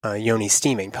from yoni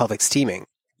steaming, pelvic steaming.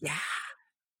 Yeah.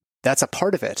 That's a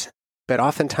part of it. But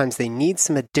oftentimes they need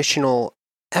some additional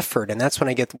effort. And that's when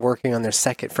I get working on their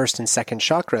first and second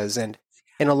chakras. And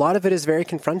a lot of it is very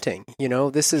confronting.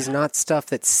 This is not stuff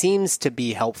that seems to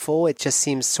be helpful. It just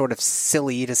seems sort of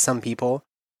silly to some people.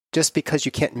 Just because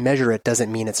you can't measure it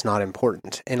doesn't mean it's not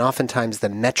important. And oftentimes the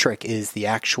metric is the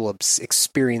actual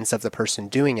experience of the person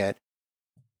doing it.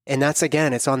 And that's,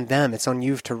 again, it's on them. It's on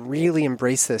you to really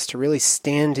embrace this, to really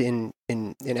stand in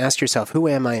and ask yourself, who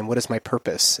am I and what is my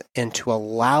purpose? And to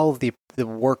allow the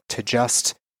work to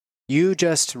just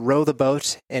row the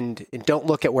boat and don't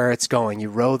look at where it's going. You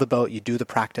row the boat, you do the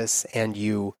practice, and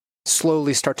you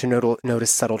slowly start to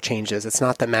notice subtle changes. It's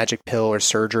not the magic pill or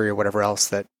surgery or whatever else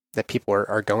that people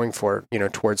are going for,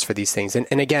 towards for these things.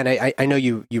 And again, I know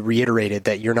you reiterated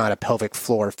that you're not a pelvic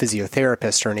floor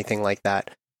physiotherapist or anything like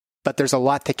that. But there's a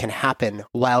lot that can happen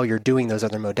while you're doing those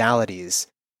other modalities,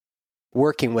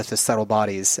 working with the subtle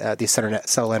bodies, these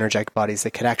subtle energetic bodies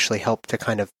that could actually help to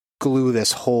kind of glue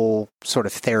this whole sort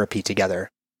of therapy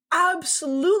together.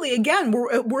 Absolutely. Again,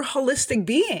 we're holistic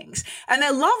beings. And I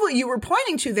love what you were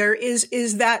pointing to there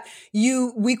is that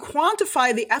we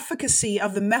quantify the efficacy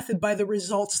of the method by the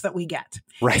results that we get.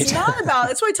 Right. It's not about,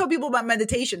 that's why I tell people about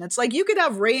meditation. It's like you could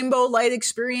have rainbow light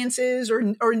experiences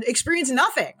or experience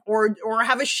nothing or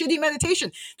have a shitty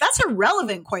meditation. That's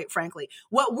irrelevant, quite frankly.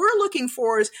 What we're looking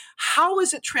for is how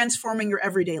is it transforming your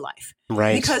everyday life?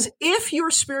 Right. Because if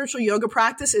your spiritual yoga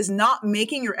practice is not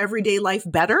making your everyday life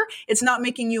better, it's not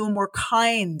making you a more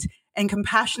kind and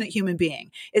compassionate human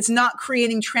being, it's not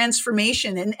creating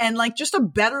transformation and like just a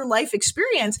better life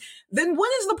experience, then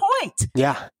what is the point?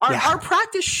 Yeah. Our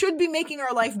practice should be making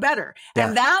our life better. Yeah.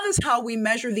 And that is how we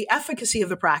measure the efficacy of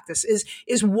the practice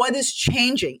is what is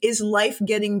changing? Is life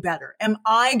getting better? Am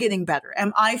I getting better?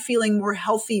 Am I feeling more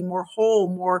healthy, more whole,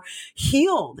 more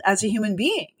healed as a human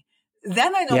being?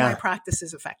 Then I know my practice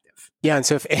is effective. Yeah. And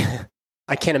so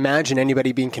I can't imagine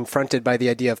anybody being confronted by the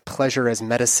idea of pleasure as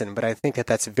medicine, but I think that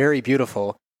that's very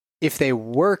beautiful. If they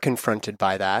were confronted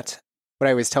by that, what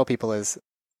I always tell people is,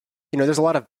 there's a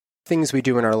lot of things we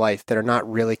do in our life that are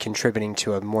not really contributing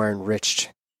to a more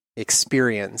enriched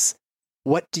experience.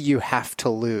 What do you have to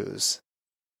lose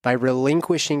by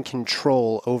relinquishing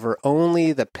control over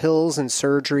only the pills and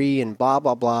surgery and blah,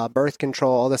 blah, blah, birth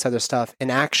control, all this other stuff, and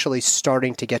actually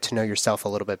starting to get to know yourself a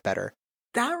little bit better?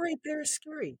 That right there is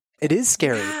scary. It is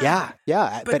scary. Yeah.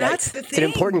 But that's the thing. It's an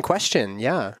important question.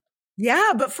 Yeah.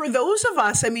 Yeah. But for those of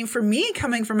us, for me,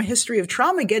 coming from a history of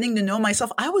trauma, getting to know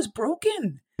myself, I was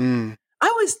broken. I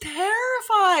was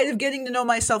terrified of getting to know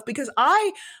myself because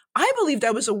I believed I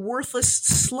was a worthless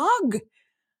slug.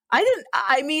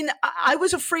 I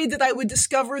was afraid that I would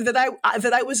discover that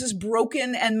I was as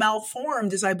broken and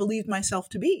malformed as I believed myself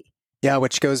to be. Yeah,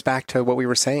 which goes back to what we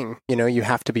were saying. You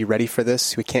have to be ready for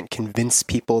this. We can't convince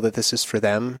people that this is for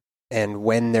them. And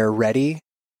when they're ready,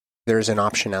 there's an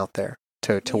option out there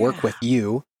to work with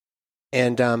you.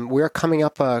 And we're coming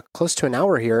up close to an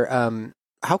hour here.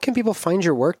 How can people find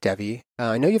your work, Devi?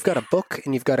 I know you've got a book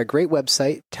and you've got a great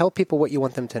website. Tell people what you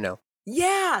want them to know.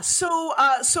 Yeah. So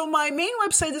my main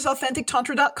website is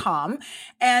authentictantra.com.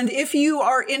 And if you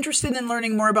are interested in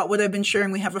learning more about what I've been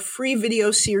sharing, we have a free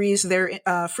video series there,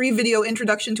 free video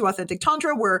introduction to authentic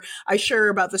tantra, where I share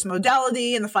about this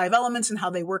modality and the 5 elements and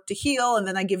how they work to heal. And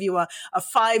then I give you a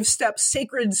 5-step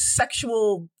sacred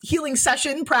sexual healing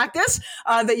session practice,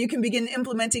 that you can begin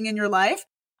implementing in your life.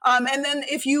 And then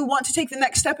if you want to take the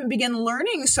next step and begin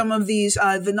learning some of these,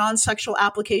 the non-sexual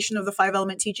application of the 5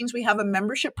 element teachings, we have a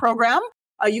membership program.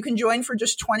 You can join for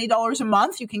just $20 a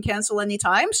month. You can cancel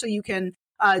anytime. So you can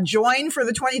join for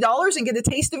the $20 and get a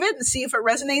taste of it and see if it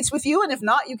resonates with you. And if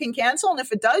not, you can cancel. And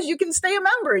if it does, you can stay a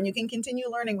member and you can continue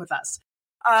learning with us.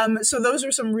 So those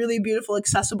are some really beautiful,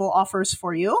 accessible offers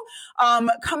for you.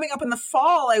 Coming up in the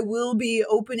fall, I will be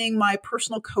opening my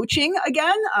personal coaching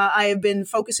again. I have been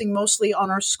focusing mostly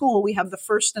on our school. We have the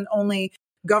first and only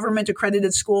government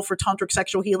accredited school for tantric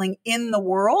sexual healing in the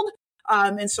world.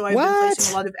 And so I've been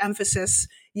placing a lot of emphasis.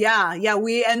 Yeah.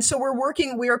 We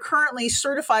are currently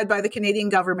certified by the Canadian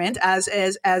government as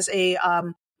a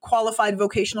qualified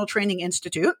vocational training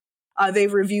institute.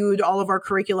 They've reviewed all of our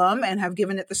curriculum and have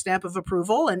given it the stamp of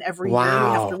approval. And every year we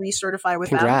have to recertify with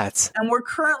Congrats. them. And we're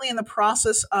currently in the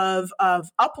process of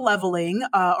up-leveling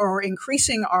or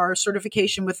increasing our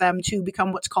certification with them to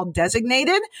become what's called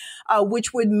designated,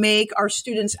 which would make our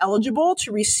students eligible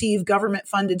to receive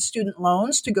government-funded student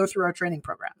loans to go through our training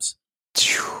programs.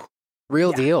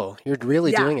 Real deal. You're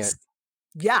really doing it.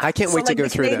 Yeah. I can't wait to go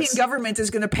through this. The Canadian government is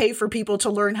going to pay for people to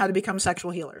learn how to become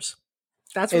sexual healers.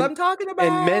 That's what I'm talking about.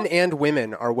 And men and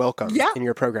women are welcome in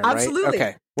your program, absolutely. Right?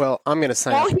 Okay. Well, I'm going to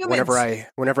sign up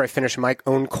whenever I finish my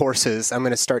own courses. I'm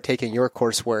going to start taking your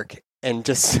coursework and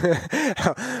just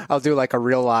I'll do like a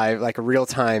real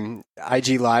time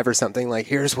IG live or something. Like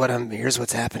here's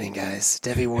what's happening, guys.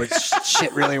 Devi Ward's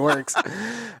shit really works.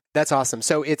 That's awesome.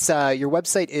 So it's your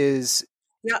website is.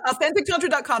 Yeah,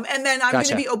 authentictantra.com. And then I'm going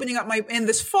to be opening up in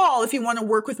this fall, if you want to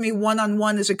work with me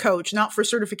one-on-one as a coach, not for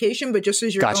certification, but just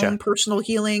as your own personal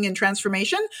healing and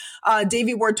transformation.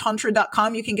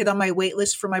 DaviWardTantra.com. You can get on my wait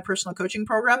list for my personal coaching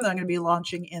program that I'm going to be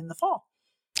launching in the fall.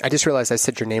 I just realized I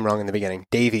said your name wrong in the beginning.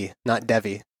 Devi, not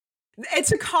Devi.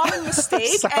 It's a common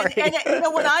mistake. and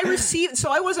when I received, so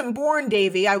I wasn't born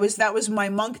Devi. That was my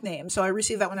monk name. So I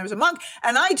received that when I was a monk,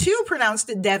 and I too pronounced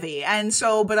it Devi. And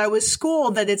so, but I was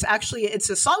schooled that it's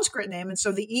a Sanskrit name. And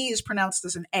so the E is pronounced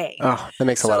as an A. Oh, that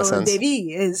makes a lot of sense.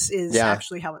 Devi is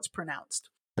actually how it's pronounced.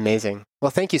 Amazing.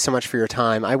 Well, thank you so much for your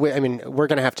time. I mean, we're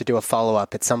going to have to do a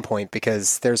follow-up at some point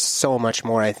because there's so much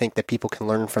more I think that people can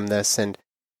learn from this. And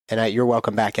you're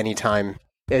welcome back anytime.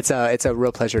 It's a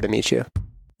real pleasure to meet you.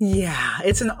 Yeah,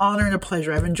 it's an honor and a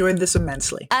pleasure. I've enjoyed this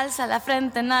immensely. Alza la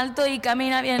frente en alto y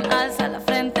camina bien. Alza la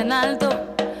frente en alto.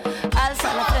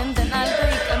 Alza la frente en alto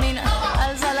y camina.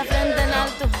 Alza la frente en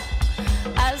alto.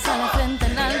 Alza la frente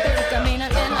en alto y camina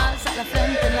bien. Alza la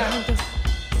frente en alto.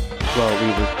 Well, we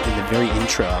were in the very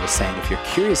intro, I was saying, if you're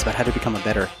curious about how to become a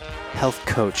better health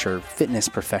coach or fitness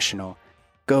professional,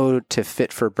 go to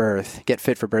Fit for Birth,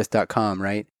 getfitforbirth.com,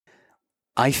 right?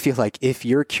 I feel like if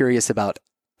you're curious about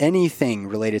anything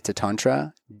related to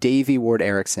Tantra, Devi Ward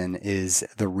Erickson is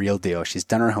the real deal. She's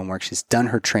done her homework. She's done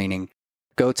her training.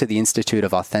 Go to the Institute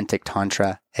of Authentic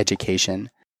Tantra Education.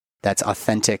 That's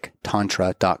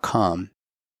authentictantra.com.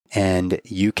 And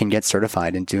you can get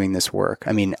certified in doing this work.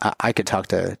 I mean, I could talk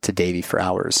to Devi for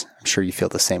hours. I'm sure you feel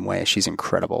the same way. She's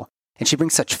incredible. And she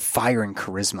brings such fire and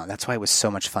charisma. That's why it was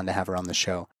so much fun to have her on the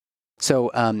show.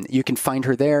 So you can find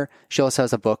her there. She also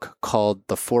has a book called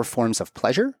The 4 Forms of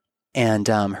Pleasure. And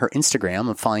her Instagram,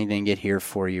 I'm finding it here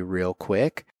for you real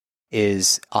quick,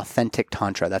 is Authentic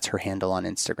Tantra. That's her handle on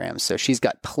Instagram. So she's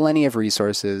got plenty of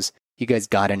resources. You guys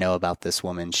got to know about this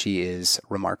woman. She is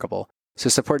remarkable. So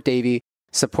support Devi,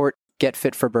 support Get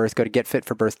Fit for Birth. Go to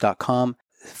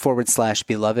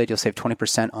getfitforbirth.com/beloved. You'll save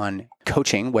 20% on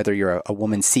coaching, whether you're a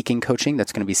woman seeking coaching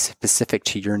that's going to be specific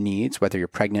to your needs, whether you're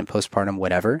pregnant, postpartum,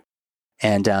 whatever.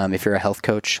 And if you're a health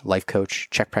coach, life coach,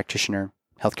 check practitioner,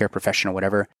 healthcare professional,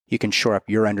 whatever, you can shore up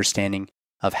your understanding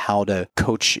of how to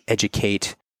coach,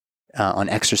 educate on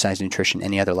exercise, nutrition,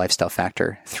 any other lifestyle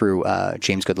factor through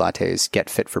James Goodlatte's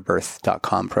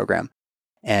getfitforbirth.com program.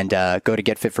 And go to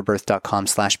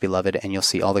getfitforbirth.com/beloved and you'll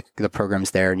see all the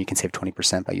programs there and you can save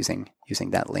 20% by using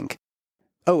that link.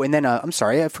 Oh, and then I'm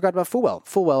sorry, I forgot about Fullwell.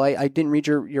 Fullwell, I didn't read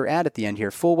your ad at the end here.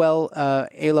 Fullwell,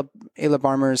 Ayla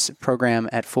Barmer's program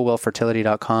at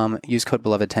fullwellfertility.com. Use code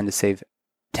beloved10 to save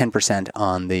 10%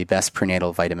 on the best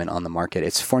prenatal vitamin on the market.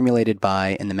 It's formulated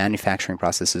by, and the manufacturing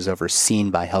process is overseen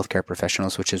by healthcare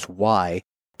professionals, which is why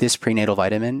this prenatal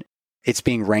vitamin, it's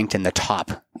being ranked in the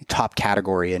top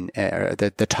category and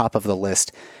the top of the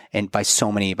list, and by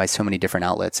so many different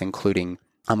outlets, including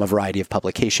a variety of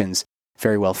publications,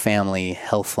 Verywell Family,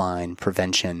 Healthline,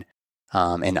 Prevention,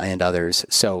 and others.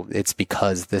 So it's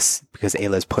because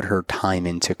Ayla's put her time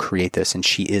in to create this, and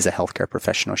she is a healthcare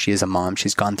professional. She is a mom.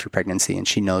 She's gone through pregnancy, and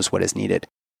she knows what is needed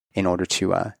in order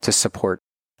to support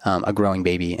a growing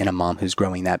baby and a mom who's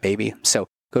growing that baby. So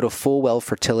go to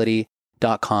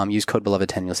fullwellfertility.com, use code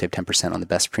beloved10, and you'll save 10% on the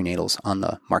best prenatals on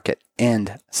the market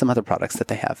and some other products that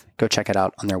they have. Go check it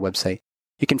out on their website.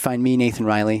 You can find me, Nathan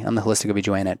Riley. I'm the Holistic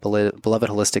OBGYN at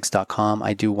belovedholistics.com.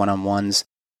 I do one-on-ones.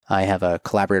 I have a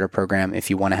collaborator program. If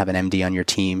you want to have an MD on your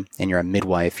team and you're a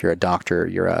midwife, you're a doctor,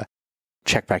 you're a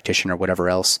check practitioner, whatever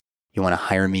else, you want to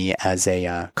hire me as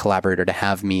a collaborator to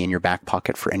have me in your back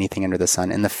pocket for anything under the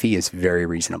sun. And the fee is very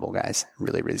reasonable, guys,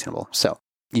 really reasonable. So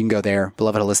you can go there,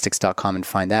 belovedholistics.com, and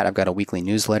find that. I've got a weekly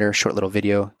newsletter, short little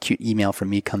video, cute email from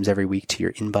me comes every week to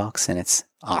your inbox, and it's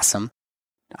awesome.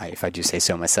 If I do say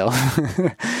so myself.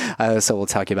 I also will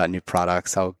talk about new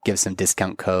products. I'll give some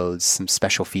discount codes, some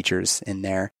special features in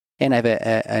there. And I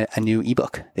have a new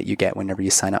ebook that you get whenever you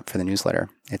sign up for the newsletter.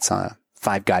 It's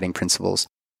 5 guiding principles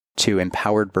to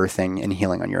empowered birthing and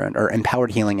healing on your own, or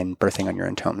empowered healing and birthing on your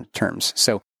own terms.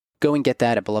 So go and get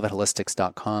that at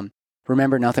belovedholistics.com.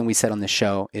 Remember, nothing we said on this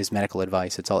show is medical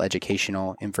advice. It's all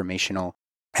educational, informational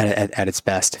at its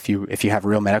best. If you have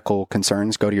real medical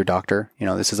concerns, go to your doctor.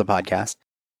 This is a podcast,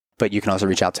 but you can also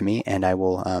reach out to me, and I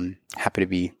will happy to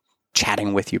be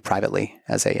chatting with you privately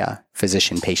as a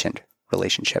physician-patient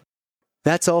relationship.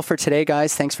 That's all for today,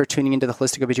 guys. Thanks for tuning into the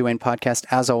Holistic OBGYN podcast.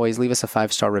 As always, leave us a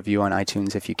 5-star review on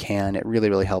iTunes if you can. It really,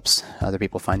 really helps other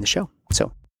people find the show.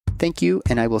 So thank you,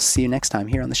 and I will see you next time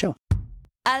here on the show.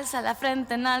 Alza la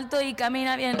frente en alto y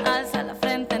camina bien, alza la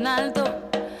frente en alto.